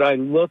 but I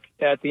look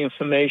at the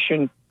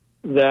information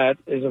that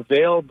is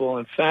available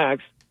in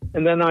facts,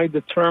 and then I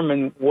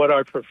determine what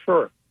I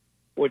prefer,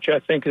 which I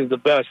think is the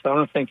best. I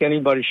don't think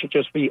anybody should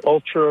just be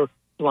ultra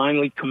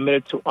blindly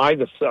committed to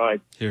either side.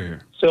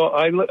 Here. So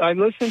I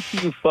listen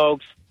to you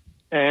folks,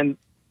 and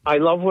I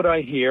love what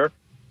I hear,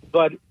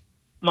 but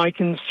my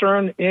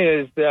concern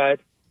is that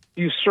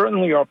you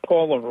certainly are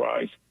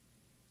polarized.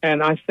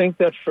 And I think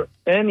that for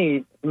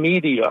any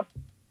media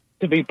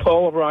to be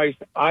polarized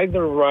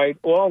either right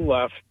or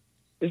left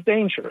is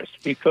dangerous,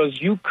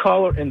 because you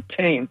color and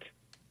paint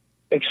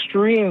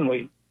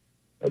extremely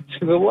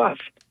to the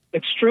left,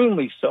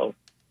 extremely so.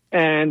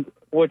 And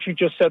what you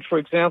just said, for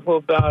example,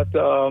 about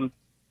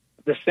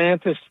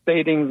DeSantis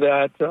stating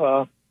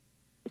that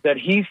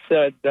he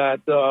said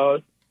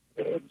that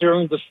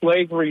during the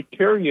slavery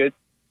period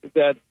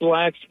that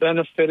blacks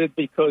benefited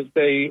because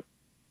they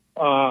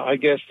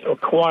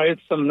acquired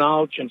some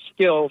knowledge and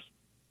skills.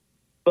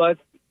 But,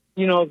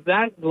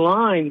 that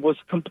line was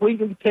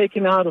completely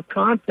taken out of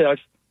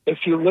context if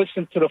you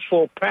listen to the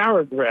full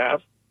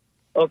paragraph,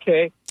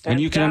 okay? And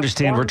you can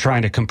understand we're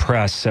trying to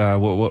compress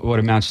what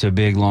amounts to a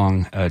big,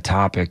 long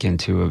topic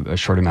into a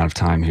short amount of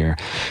time here.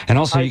 And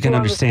also you can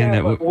understand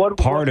that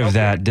part of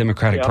that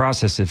democratic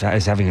process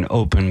is having an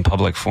open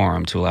public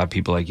forum to allow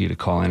people like you to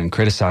call in and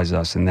criticize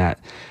us in that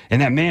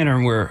manner,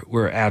 and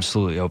we're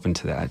absolutely open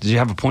to that. Did you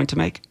have a point to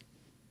make?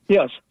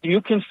 Yes. Do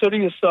you consider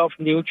yourself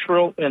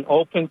neutral and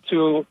open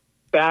to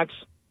facts,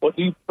 for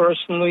you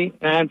personally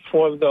and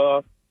for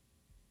the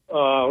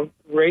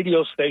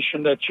radio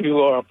station that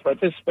you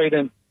participate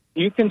in?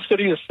 Do you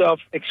consider yourself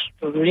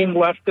extreme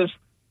leftist,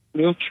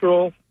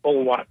 neutral,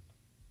 or what?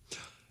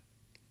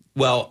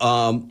 Well,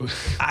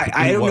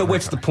 I don't know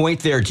what's the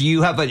point there. Do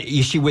you have an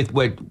issue with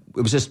what it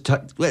was just?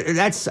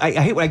 I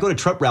hate when I go to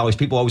Trump rallies.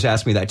 People always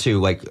ask me that too.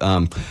 Like,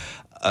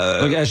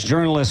 look, as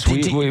journalists,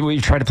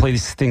 we try to play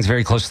these things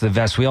very close to the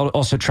vest. We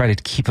also try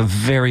to keep a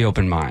very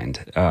open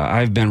mind.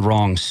 I've been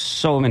wrong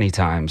so many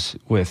times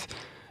with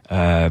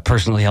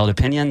personally held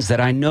opinions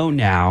that I know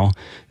now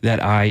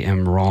that I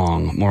am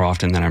wrong more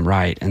often than I'm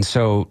right. And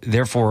so,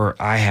 therefore,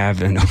 I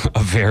have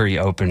a very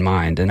open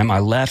mind. And am I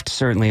left?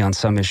 Certainly on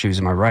some issues.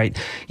 Am I right?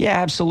 Yeah,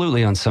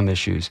 absolutely on some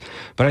issues.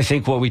 But I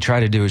think what we try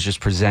to do is just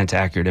present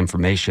accurate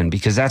information,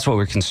 because that's what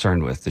we're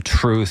concerned with, the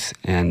truth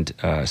and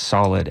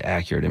solid,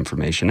 accurate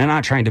information. And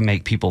not trying to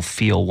make people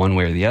feel one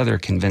way or the other,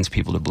 convince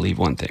people to believe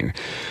one thing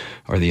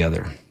or the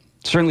other.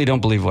 Certainly don't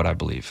believe what I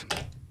believe.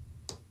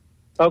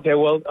 Okay,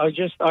 well,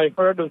 I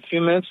heard a few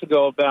minutes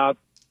ago about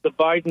the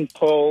Biden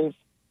polls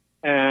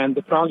and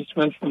the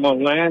congressman from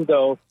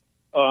Orlando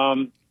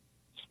view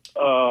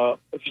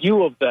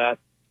of that,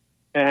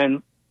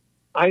 and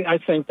I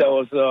think that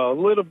was a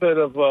little bit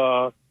of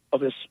a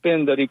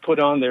spin that he put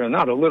on there.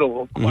 Not a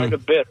little, quite a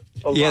bit.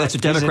 Yeah, that's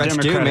what Democrats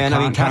do, man. I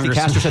mean, Kathy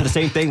Castor said the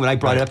same thing when I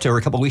brought it up to her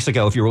a couple of weeks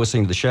ago, if you were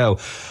listening to the show.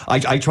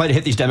 I try to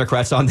hit these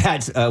Democrats on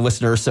that,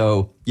 listener,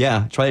 so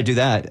yeah, try to do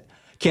that.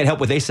 Can't help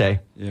what they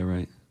say. Yeah,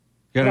 right.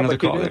 You got another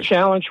call? You didn't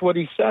challenge what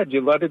he said.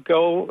 You let it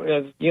go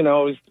as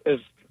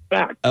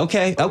fact.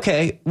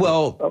 Okay.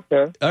 Well,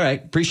 okay. All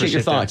right. Appreciate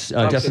your thoughts.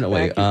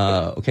 Definitely.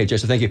 Okay,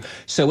 Joseph, thank you.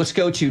 So let's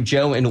go to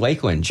Joe in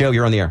Lakeland. Joe,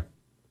 you're on the air.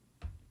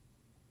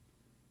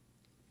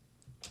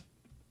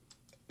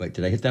 Wait,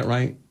 did I hit that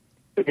right?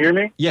 Can you hear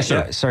me? Yes,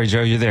 sir. Yeah, sorry,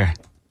 Joe, you're there.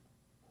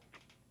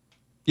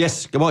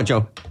 Yes, come on,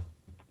 Joe.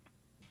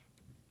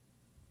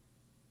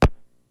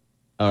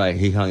 All right,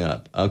 he hung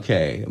up.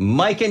 Okay.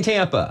 Mike in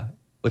Tampa.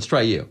 Let's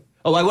try you.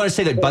 Oh, I want to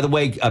say that, by the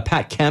way,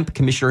 Pat Kemp,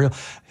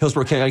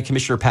 Hillsborough County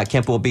Commissioner Pat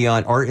Kemp will be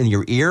on Art in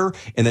Your Ear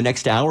in the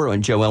next hour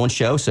on Joe Ellen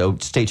Show, so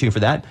stay tuned for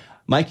that.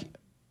 Mike?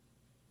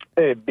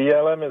 Hey,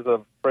 BLM is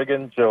a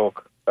friggin'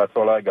 joke. That's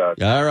all I got.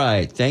 All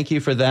right. Thank you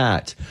for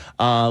that.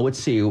 Let's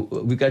see.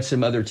 We've got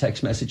some other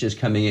text messages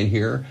coming in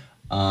here.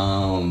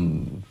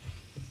 Trying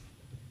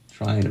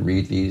to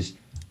read these.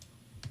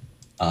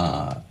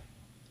 And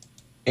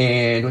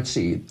let's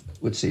see.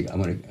 This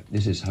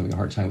is having a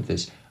hard time with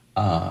this.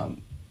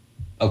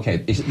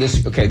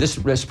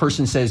 This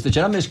person says the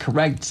gentleman is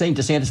correct saying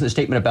DeSantis in the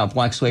statement about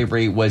black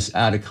slavery was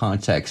out of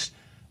context.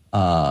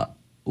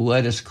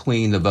 Let us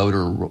clean the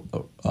voter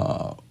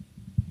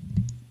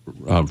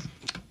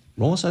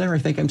rolls there. I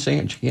think I'm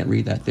saying. You can't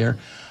read that there.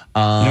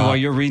 While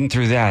you're reading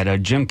through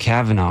that, Jim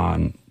Kavanaugh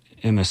on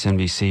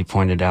MSNBC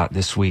pointed out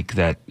this week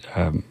that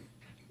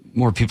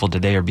more people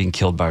today are being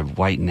killed by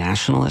white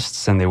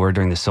nationalists than they were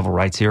during the civil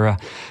rights era.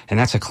 And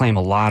that's a claim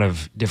a lot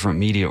of different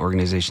media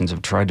organizations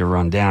have tried to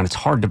run down. It's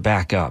hard to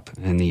back up.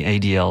 And the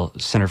ADL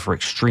Center for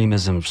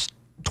Extremism's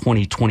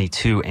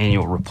 2022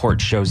 annual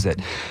report shows that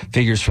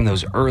figures from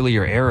those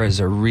earlier eras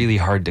are really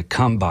hard to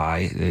come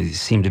by. They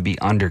seem to be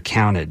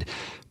undercounted.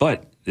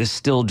 But this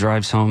still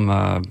drives home,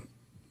 a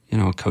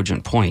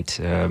cogent point.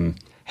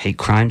 Hate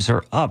crimes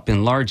are up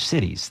in large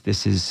cities.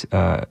 This is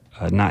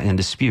not in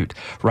dispute.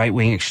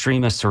 Right-wing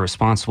extremists are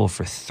responsible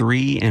for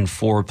 3 in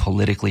 4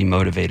 politically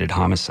motivated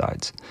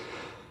homicides.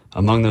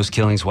 Among those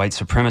killings, white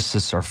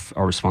supremacists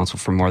are responsible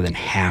for more than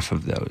half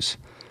of those.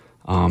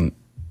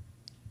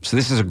 So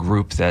this is a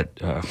group that,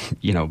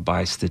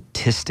 by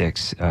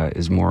statistics,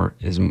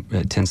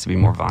 tends to be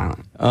more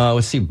violent.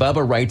 Let's see.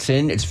 Bubba writes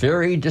in, it's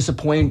very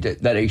disappointing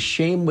that a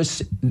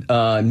shameless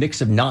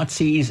mix of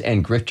Nazis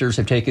and grifters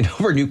have taken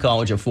over New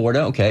College of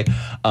Florida. Okay.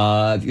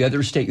 The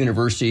other state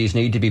universities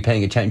need to be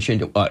paying attention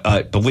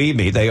to, believe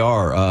me, they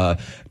are,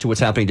 to what's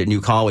happening to New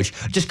College.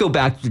 Just go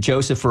back to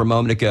Joseph for a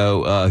moment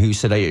ago, who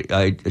said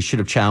I should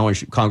have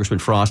challenged Congressman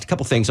Frost. A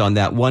couple things on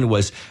that. One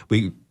was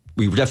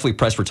we were definitely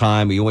pressed for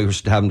time. We only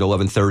have him to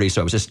 11:30,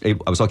 so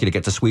I was lucky to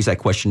get to squeeze that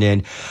question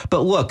in.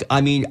 But look,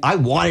 I mean, I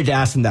wanted to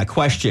ask him that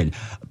question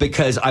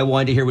because I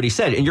wanted to hear what he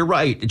said. And you're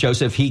right,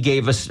 Joseph. He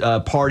gave us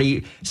a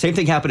party. Same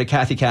thing happened to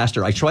Kathy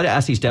Castor. I try to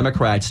ask these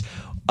Democrats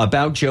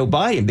about Joe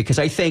Biden because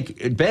I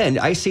think, Ben,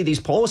 I see these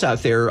polls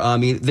out there. I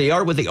mean, they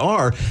are what they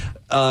are.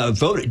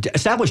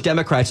 Established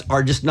Democrats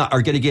are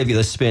going to give you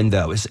the spin,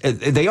 though.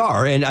 They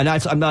are, and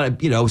I'm not.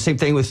 Same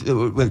thing with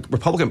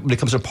Republican when it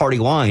comes to party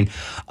line.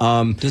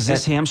 Does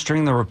this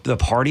hamstring the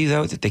party,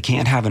 though, that they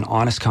can't have an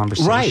honest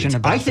conversation? Right,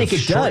 about I think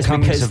it does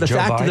because the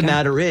fact of the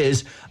matter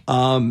is,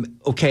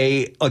 look,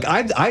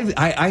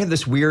 I have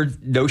this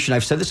weird notion.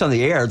 I've said this on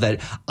the air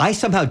that I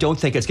somehow don't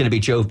think it's going to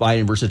be Joe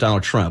Biden versus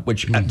Donald Trump,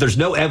 which there's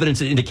no evidence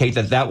to indicate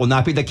that will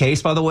not be the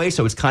case. By the way,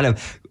 so it's kind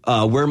of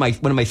what am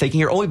I thinking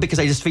here? Only because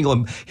I just feel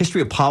in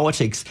history of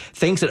politics,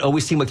 things that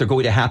always seem like they're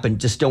going to happen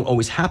just don't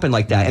always happen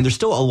like that. And there's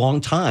still a long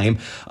time.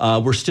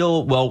 We're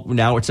still,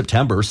 now it's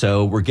September,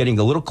 so we're getting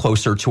a little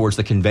closer towards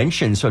the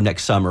conventions from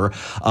next summer.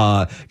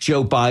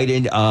 Joe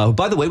Biden,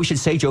 by the way, we should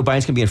say Joe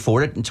Biden's going to be in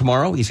Florida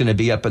tomorrow. He's going to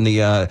be up in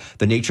the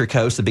Nature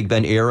Coast, the Big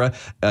Bend area,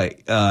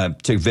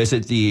 to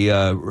visit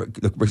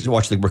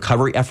watch the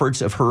recovery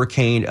efforts of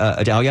Hurricane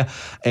Idalia.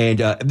 And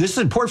this is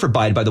important for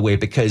Biden, by the way,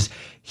 because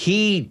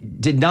he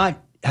did not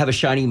have a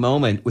shining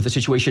moment with the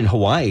situation in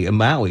Hawaii and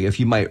Maui. If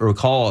you might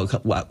recall,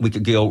 a week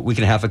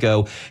and a half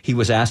ago, he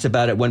was asked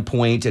about it at one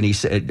point, and he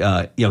said,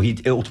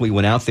 he ultimately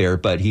went out there,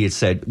 but he had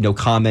said no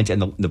comment,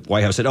 and the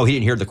White House said, he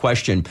didn't hear the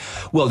question.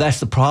 Well, that's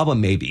the problem,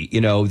 maybe,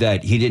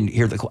 that he didn't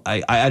hear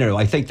I don't know.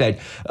 I think that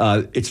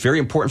it's very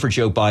important for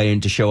Joe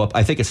Biden to show up.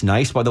 I think it's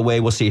nice, by the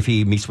way. We'll see if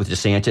he meets with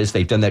DeSantis.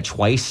 They've done that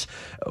twice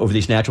over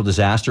these natural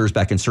disasters,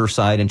 back in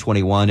Surfside in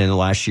 21 and the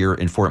last year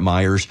in Fort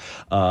Myers.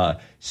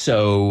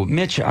 So,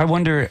 Mitch, I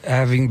wonder,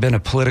 having been a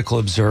political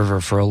observer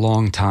for a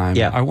long time,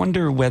 I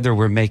wonder whether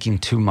we're making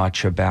too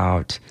much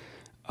about,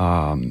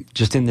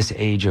 just in this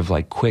age of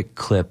like quick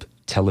clip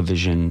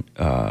television,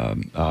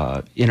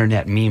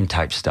 internet meme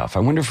type stuff. I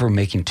wonder if we're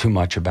making too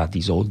much about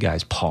these old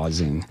guys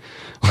pausing.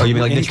 Oh, you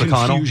mean like Mitch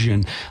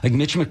McConnell? Like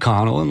Mitch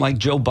McConnell and like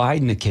Joe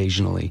Biden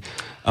occasionally.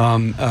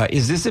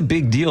 Is this a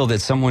big deal that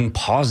someone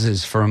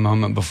pauses for a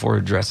moment before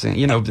addressing?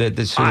 I think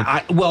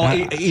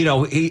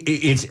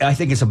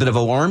it's a bit of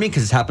alarming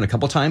because it's happened a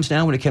couple times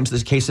now when it comes to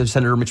this case of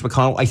Senator Mitch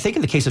McConnell. I think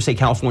in the case of, say,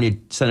 California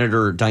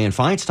Senator Dianne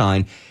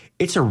Feinstein,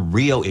 it's a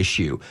real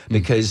issue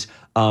because,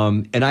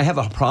 and I have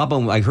a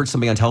problem. I heard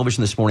somebody on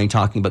television this morning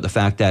talking about the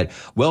fact that,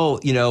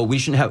 we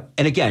shouldn't have,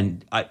 and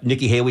again,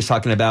 Nikki Haley's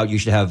talking about you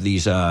should have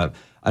these,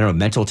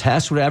 mental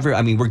tests, whatever.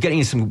 I mean, we're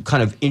getting some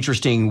kind of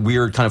interesting,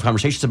 weird kind of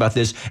conversations about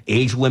this,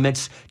 age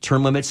limits,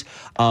 term limits.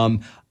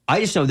 I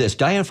just know this.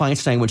 Dianne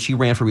Feinstein, when she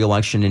ran for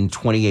re-election in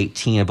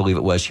 2018, I believe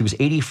it was, she was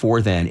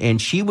 84 then.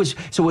 And she was,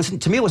 to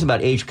me, it wasn't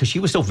about age because she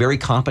was still very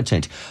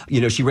competent.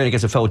 She ran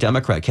against a fellow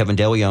Democrat, Kevin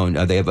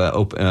DeLeon. They have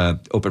an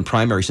open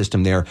primary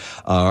system there,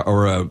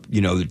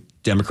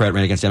 Democrat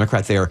ran against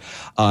Democrat there.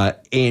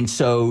 And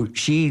so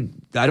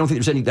I don't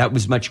think there's that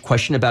was much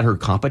question about her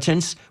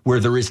competence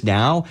where there is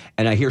now.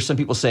 And I hear some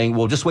people saying,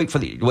 well, just let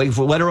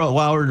her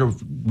allow her to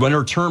run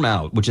her term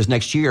out, which is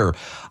next year.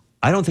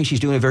 I don't think she's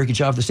doing a very good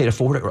job of the state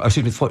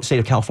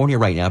of California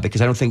right now,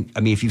 because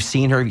if you've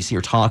seen her, you see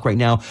her talk right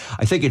now,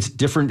 I think it's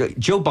different.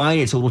 Joe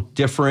Biden, it's a little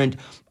different.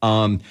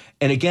 And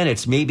again,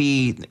 it's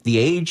maybe the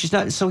age is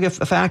not necessarily a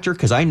factor,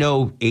 because I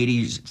know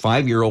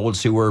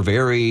 85-year-olds who are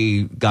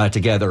got it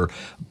together,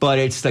 but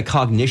it's the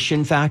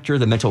cognition factor,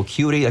 the mental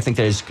acuity, I think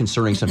that is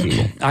concerning some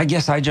people. I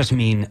guess I just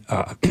mean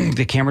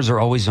the cameras are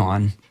always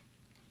on.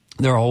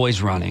 They're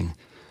always running.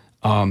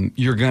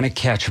 You're going to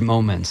catch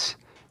moments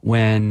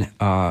when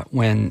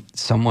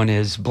someone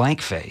is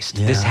blank-faced.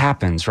 Yeah. This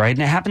happens, right?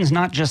 And it happens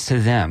not just to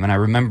them. And I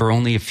remember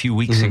only a few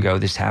weeks ago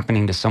this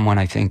happening to someone,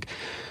 I think,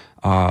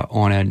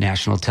 on a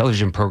national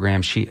television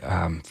program. She,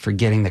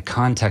 forgetting the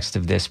context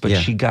of this, but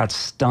she got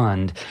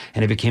stunned,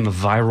 and it became a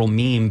viral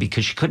meme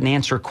because she couldn't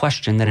answer a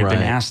question that had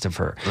been asked of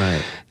her.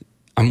 Right.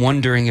 I'm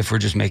wondering if we're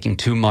just making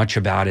too much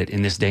about it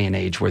in this day and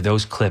age where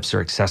those clips are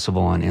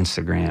accessible on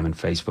Instagram and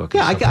Facebook.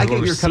 Yeah, I get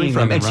where you're coming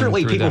from. And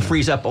certainly people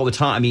freeze up all the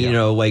time.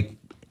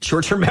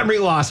 Short-term memory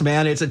loss,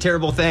 man. It's a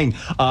terrible thing.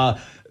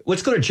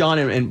 Let's go to John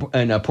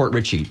in Port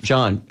Richey.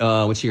 John,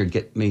 let's hear.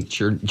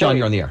 John,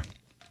 you're on the air.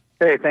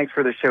 Hey, thanks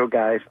for the show,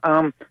 guys.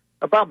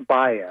 About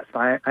bias.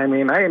 I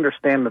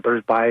understand that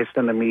there's bias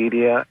in the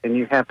media, and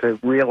you have to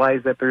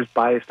realize that there's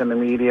bias in the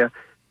media.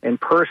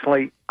 And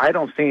personally, I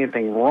don't see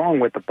anything wrong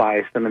with the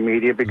bias in the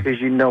media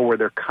because you know where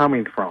they're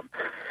coming from.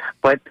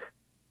 But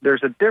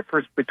there's a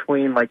difference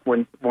between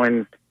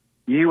when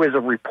you as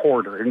a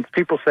reporter, and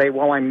people say,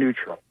 well, I'm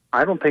neutral.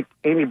 I don't think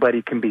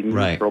anybody can be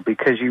neutral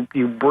because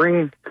you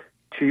bring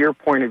to your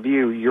point of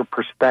view your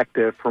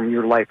perspective from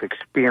your life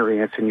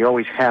experience, and you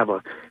always have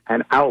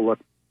an outlook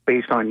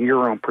based on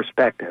your own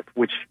perspective,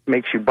 which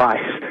makes you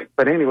biased.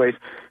 But anyways,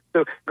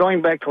 so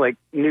going back to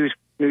news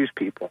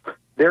people,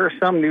 there are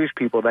some news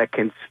people that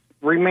can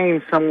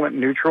remain somewhat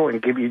neutral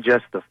and give you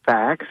just the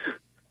facts.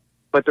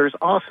 But there's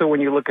also, when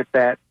you look at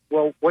that,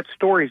 well, what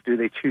stories do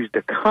they choose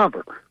to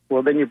cover?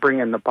 Well, then you bring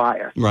in the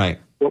bias. Right.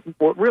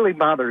 What really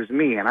bothers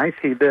me, and I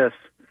see this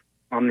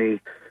on the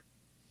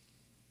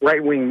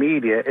right-wing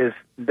media, is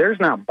there's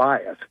not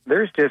bias.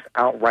 There's just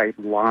outright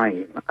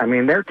lying. I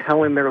mean, they're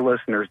telling their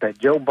listeners that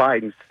Joe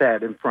Biden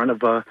said in front of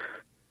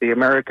the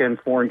American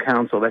Foreign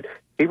Council that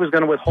he was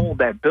going to withhold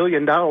that $1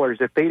 billion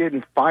if they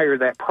didn't fire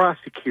that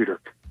prosecutor.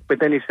 But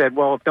then he said,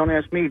 well, don't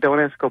ask me, go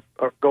ask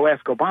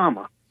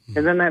Obama.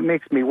 And then that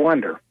makes me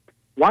wonder,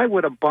 why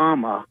would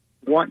Obama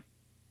want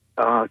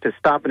to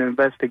stop an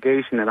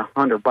investigation into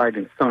Hunter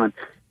Biden's son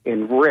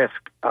and risk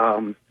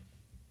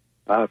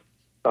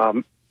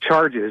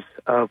charges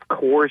of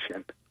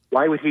coercion?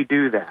 Why would he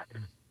do that?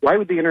 Why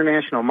would the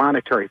International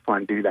Monetary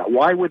Fund do that?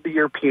 Why would the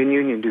European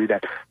Union do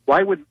that?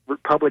 Why would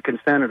Republican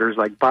senators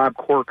like Bob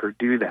Corker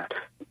do that?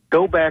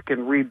 Go back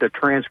and read the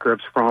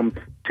transcripts from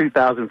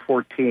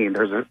 2014.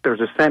 There's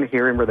a Senate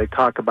hearing where they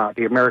talk about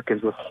the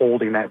Americans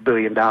withholding that $1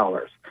 billion.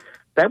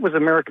 That was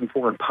American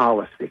foreign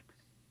policy.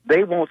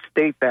 They won't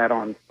state that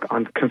on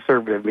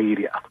conservative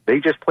media. They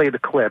just play the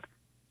clip,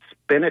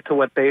 spin it to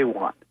what they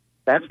want.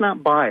 That's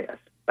not bias.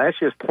 That's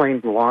just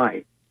plain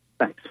lying.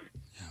 Thanks.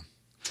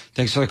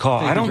 Thanks for the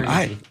call.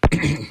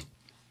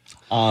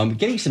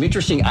 Getting some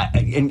interesting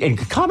in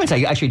comments.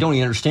 I actually don't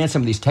even understand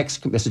some of these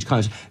text message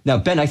comments. Now,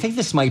 Ben, I think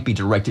this might be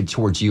directed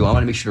towards you. I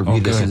want to make sure to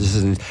read this. This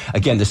is,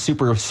 again, the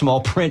super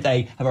small print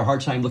I have a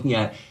hard time looking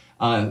at.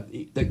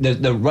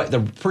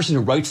 The person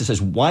who writes this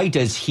says, why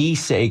does he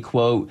say,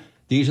 quote,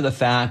 these are the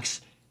facts,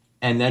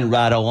 and then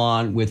rattle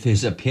on with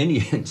his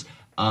opinions?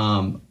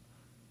 The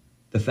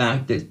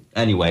fact that,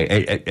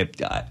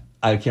 anyway,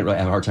 I can't really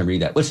have a hard time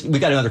reading that. We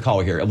got another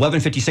caller here.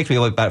 11:56. We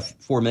have about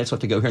 4 minutes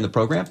left to go here in the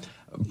program.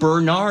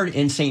 Bernard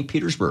in St.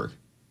 Petersburg.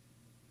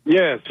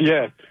 Yes.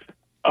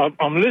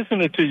 I'm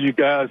listening to you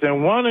guys,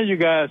 and one of you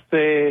guys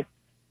said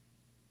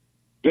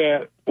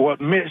that what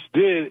Mitch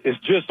did is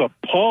just a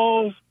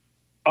pause.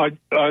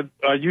 Do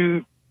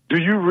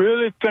you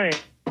really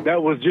think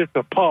that was just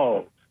a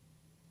pause?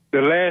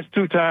 The last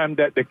two times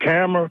that the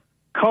camera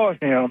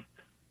caught him,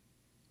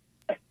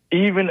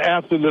 even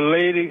after the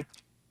lady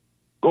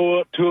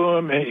go up to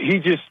him, and he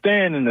just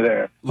standing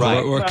there.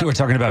 Right. We're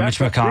talking about Mitch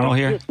McConnell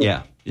here?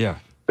 Yeah.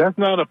 That's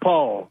not a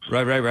pause.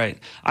 Right.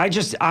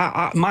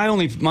 My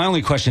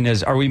only question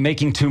is, are we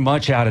making too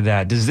much out of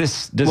that? Let's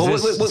ask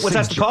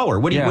the caller.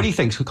 What do you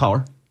think,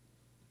 caller?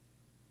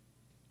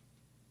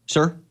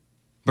 Sir?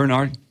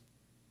 Bernard,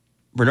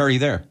 are you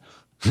there?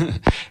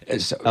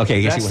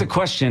 Okay, that's the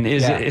question.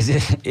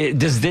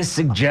 Does this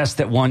suggest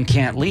that one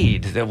can't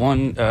lead? That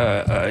one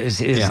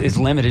is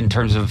limited in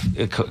terms of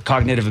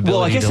cognitive ability?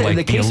 Well, I guess in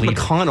the case of leader?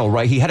 McConnell,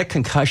 right? He had a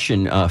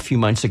concussion a few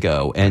months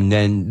ago, and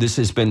then this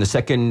has been the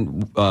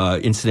second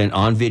incident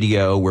on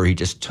video where he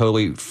just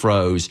totally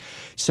froze.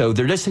 So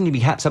there does seem to be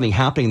something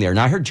happening there. And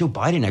I heard Joe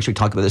Biden actually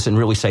talk about this and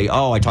really say,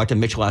 I talked to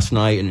Mitch last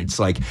night, and it's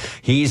like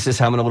he's just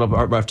having a little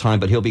rough time,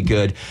 but he'll be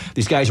good.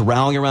 These guys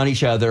rallying around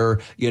each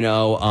other,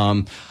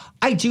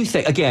 I do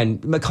think, again,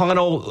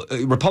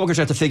 McConnell, Republicans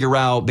have to figure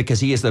out,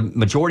 because he is the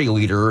majority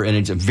leader, and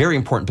it's a very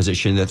important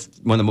position, that's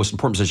one of the most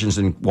important positions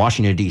in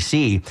Washington,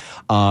 D.C.,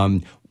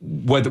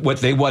 what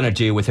they want to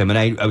do with him. And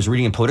I was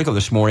reading in Politico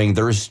this morning,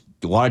 there's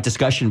a lot of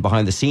discussion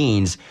behind the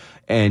scenes,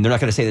 and they're not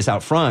going to say this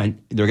out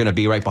front. They're going to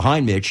be right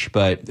behind Mitch,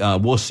 but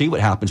we'll see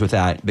what happens with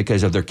that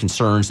because of their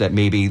concerns that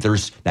maybe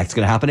that's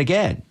going to happen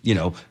again.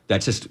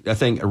 That's just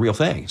a real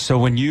thing. So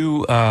when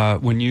you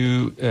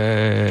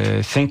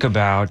think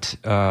about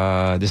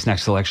this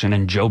next election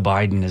and Joe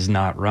Biden is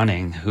not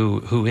running,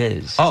 who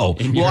is?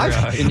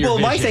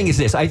 My thing is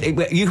this: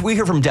 we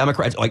hear from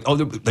Democrats like,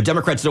 the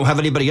Democrats don't have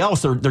anybody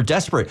else; they're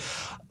desperate.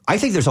 I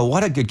think there's a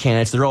lot of good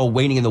candidates. They're all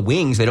waiting in the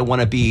wings. They don't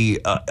want to be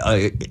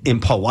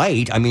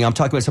impolite. I mean, I'm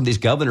talking about some of these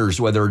governors,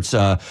 whether it's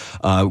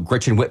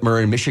Gretchen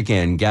Whitmer in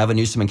Michigan, Gavin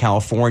Newsom in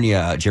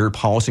California, Jared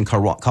Polis in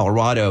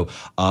Colorado,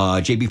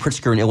 J.B.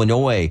 Pritzker in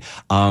Illinois,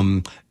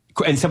 and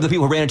some of the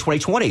people who ran in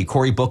 2020,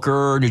 Cory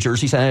Booker, New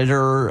Jersey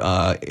Senator,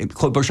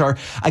 Claude Bouchard.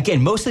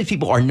 Again, most of these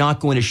people are not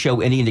going to show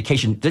any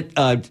indication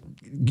that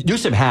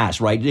Newsom has,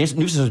 right?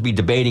 Newsom will be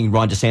debating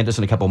Ron DeSantis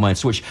in a couple of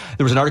months, which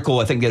there was an article,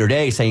 I think, the other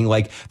day saying,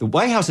 like, the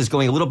White House is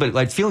going a little bit,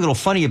 feeling a little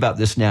funny about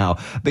this now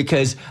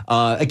because,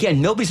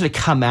 again, nobody's going to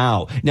come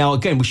out. Now,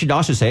 again, we should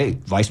also say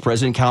Vice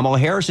President Kamala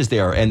Harris is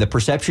there, and the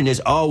perception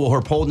is,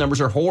 her poll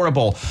numbers are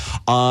horrible.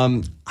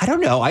 I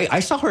don't know. I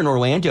saw her in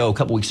Orlando a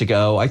couple weeks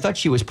ago. I thought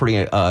she was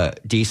pretty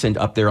decent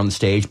up there on the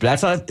stage,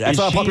 but that's not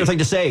a popular thing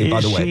to say,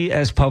 by the way. Is she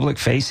as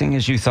public-facing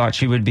as you thought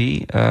she would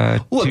be?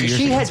 Look,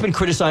 she has been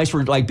criticized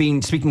for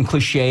speaking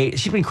cliche.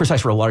 She's been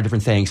criticized for a lot of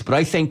different things, but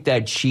I think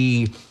that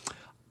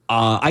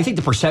I think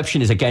the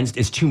perception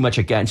is too much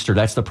against her.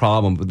 That's the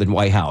problem with the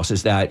White House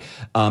is that,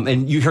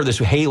 and you heard this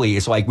with Haley,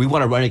 it's like we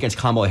want to run against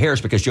Kamala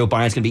Harris because Joe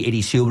Biden's going to be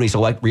 82 when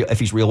if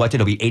he's reelected,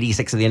 he'll be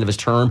 86 at the end of his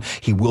term.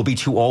 He will be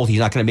too old. He's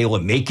not going to be able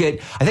to make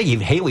it. I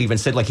think Haley even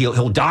said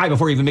he'll die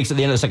before he even makes it to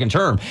the end of the second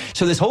term.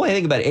 So this whole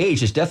thing about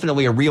age is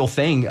definitely a real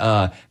thing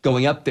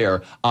going up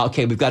there.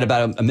 Okay, we've got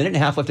about a minute and a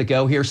half left to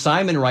go here.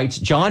 Simon writes,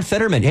 John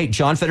Fetterman. Hey,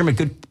 John Fetterman,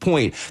 good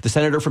point. The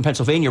senator from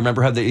Pennsylvania,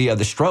 remember, had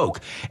the stroke,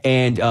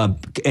 and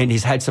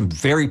he's had some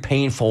very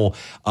painful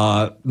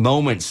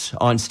moments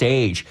on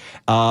stage,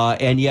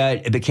 and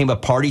yet it became a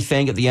party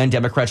thing at the end.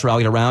 Democrats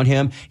rallied around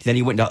him. Then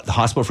he went to the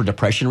hospital for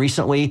depression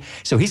recently.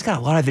 So he's got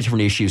a lot of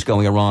different issues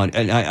going around,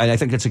 and I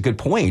think that's a good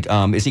point.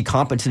 Is he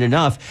competent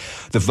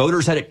enough? The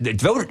voters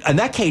in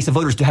that case, the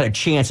voters had a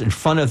chance in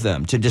front of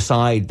them to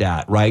decide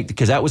that, right?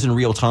 Because that was in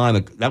real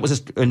time. That was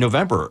in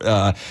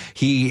November.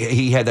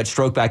 He had that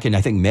stroke back in,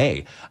 I think,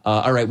 May.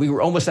 All right, we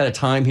were almost out of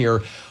time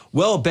here.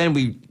 Well, Ben,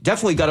 we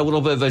definitely got a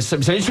little bit of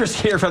some interest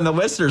here from the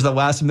listeners the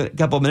last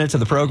couple of minutes of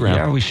the program.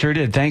 Yeah, we sure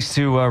did. Thanks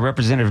to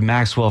Representative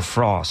Maxwell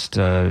Frost,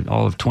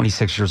 all of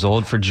 26 years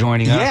old, for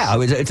joining us. Yeah,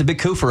 it's a big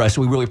coup for us.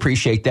 We really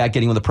appreciate that,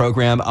 getting on the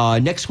program.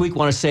 Next week,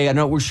 want to say, I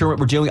know we're sure what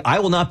we're doing. I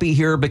will not be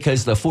here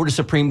because the Florida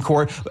Supreme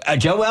Court,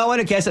 Joe Ellen,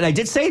 and I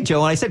did say it,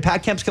 Joe, and I said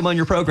Pat Kemp's come on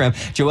your program.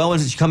 Joe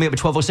Ellen's coming up at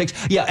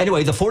 12:06. Yeah,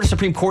 anyway, the Florida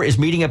Supreme Court is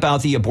meeting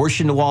about the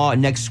abortion law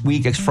next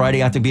week, next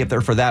Friday. I have to be up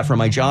there for that for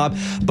my job.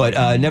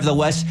 But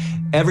nevertheless,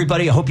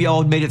 everybody, I hope you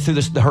all made it through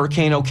the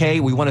hurricane okay.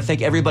 We want to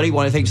thank everybody. We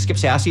want to thank Skip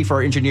Sassy, for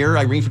our engineer,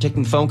 Irene for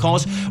taking phone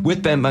calls.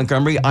 With Ben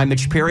Montgomery, I'm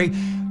Mitch Perry.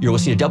 You're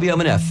listening to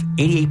WMNF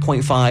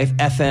 88.5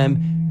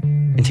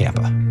 FM in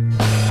Tampa.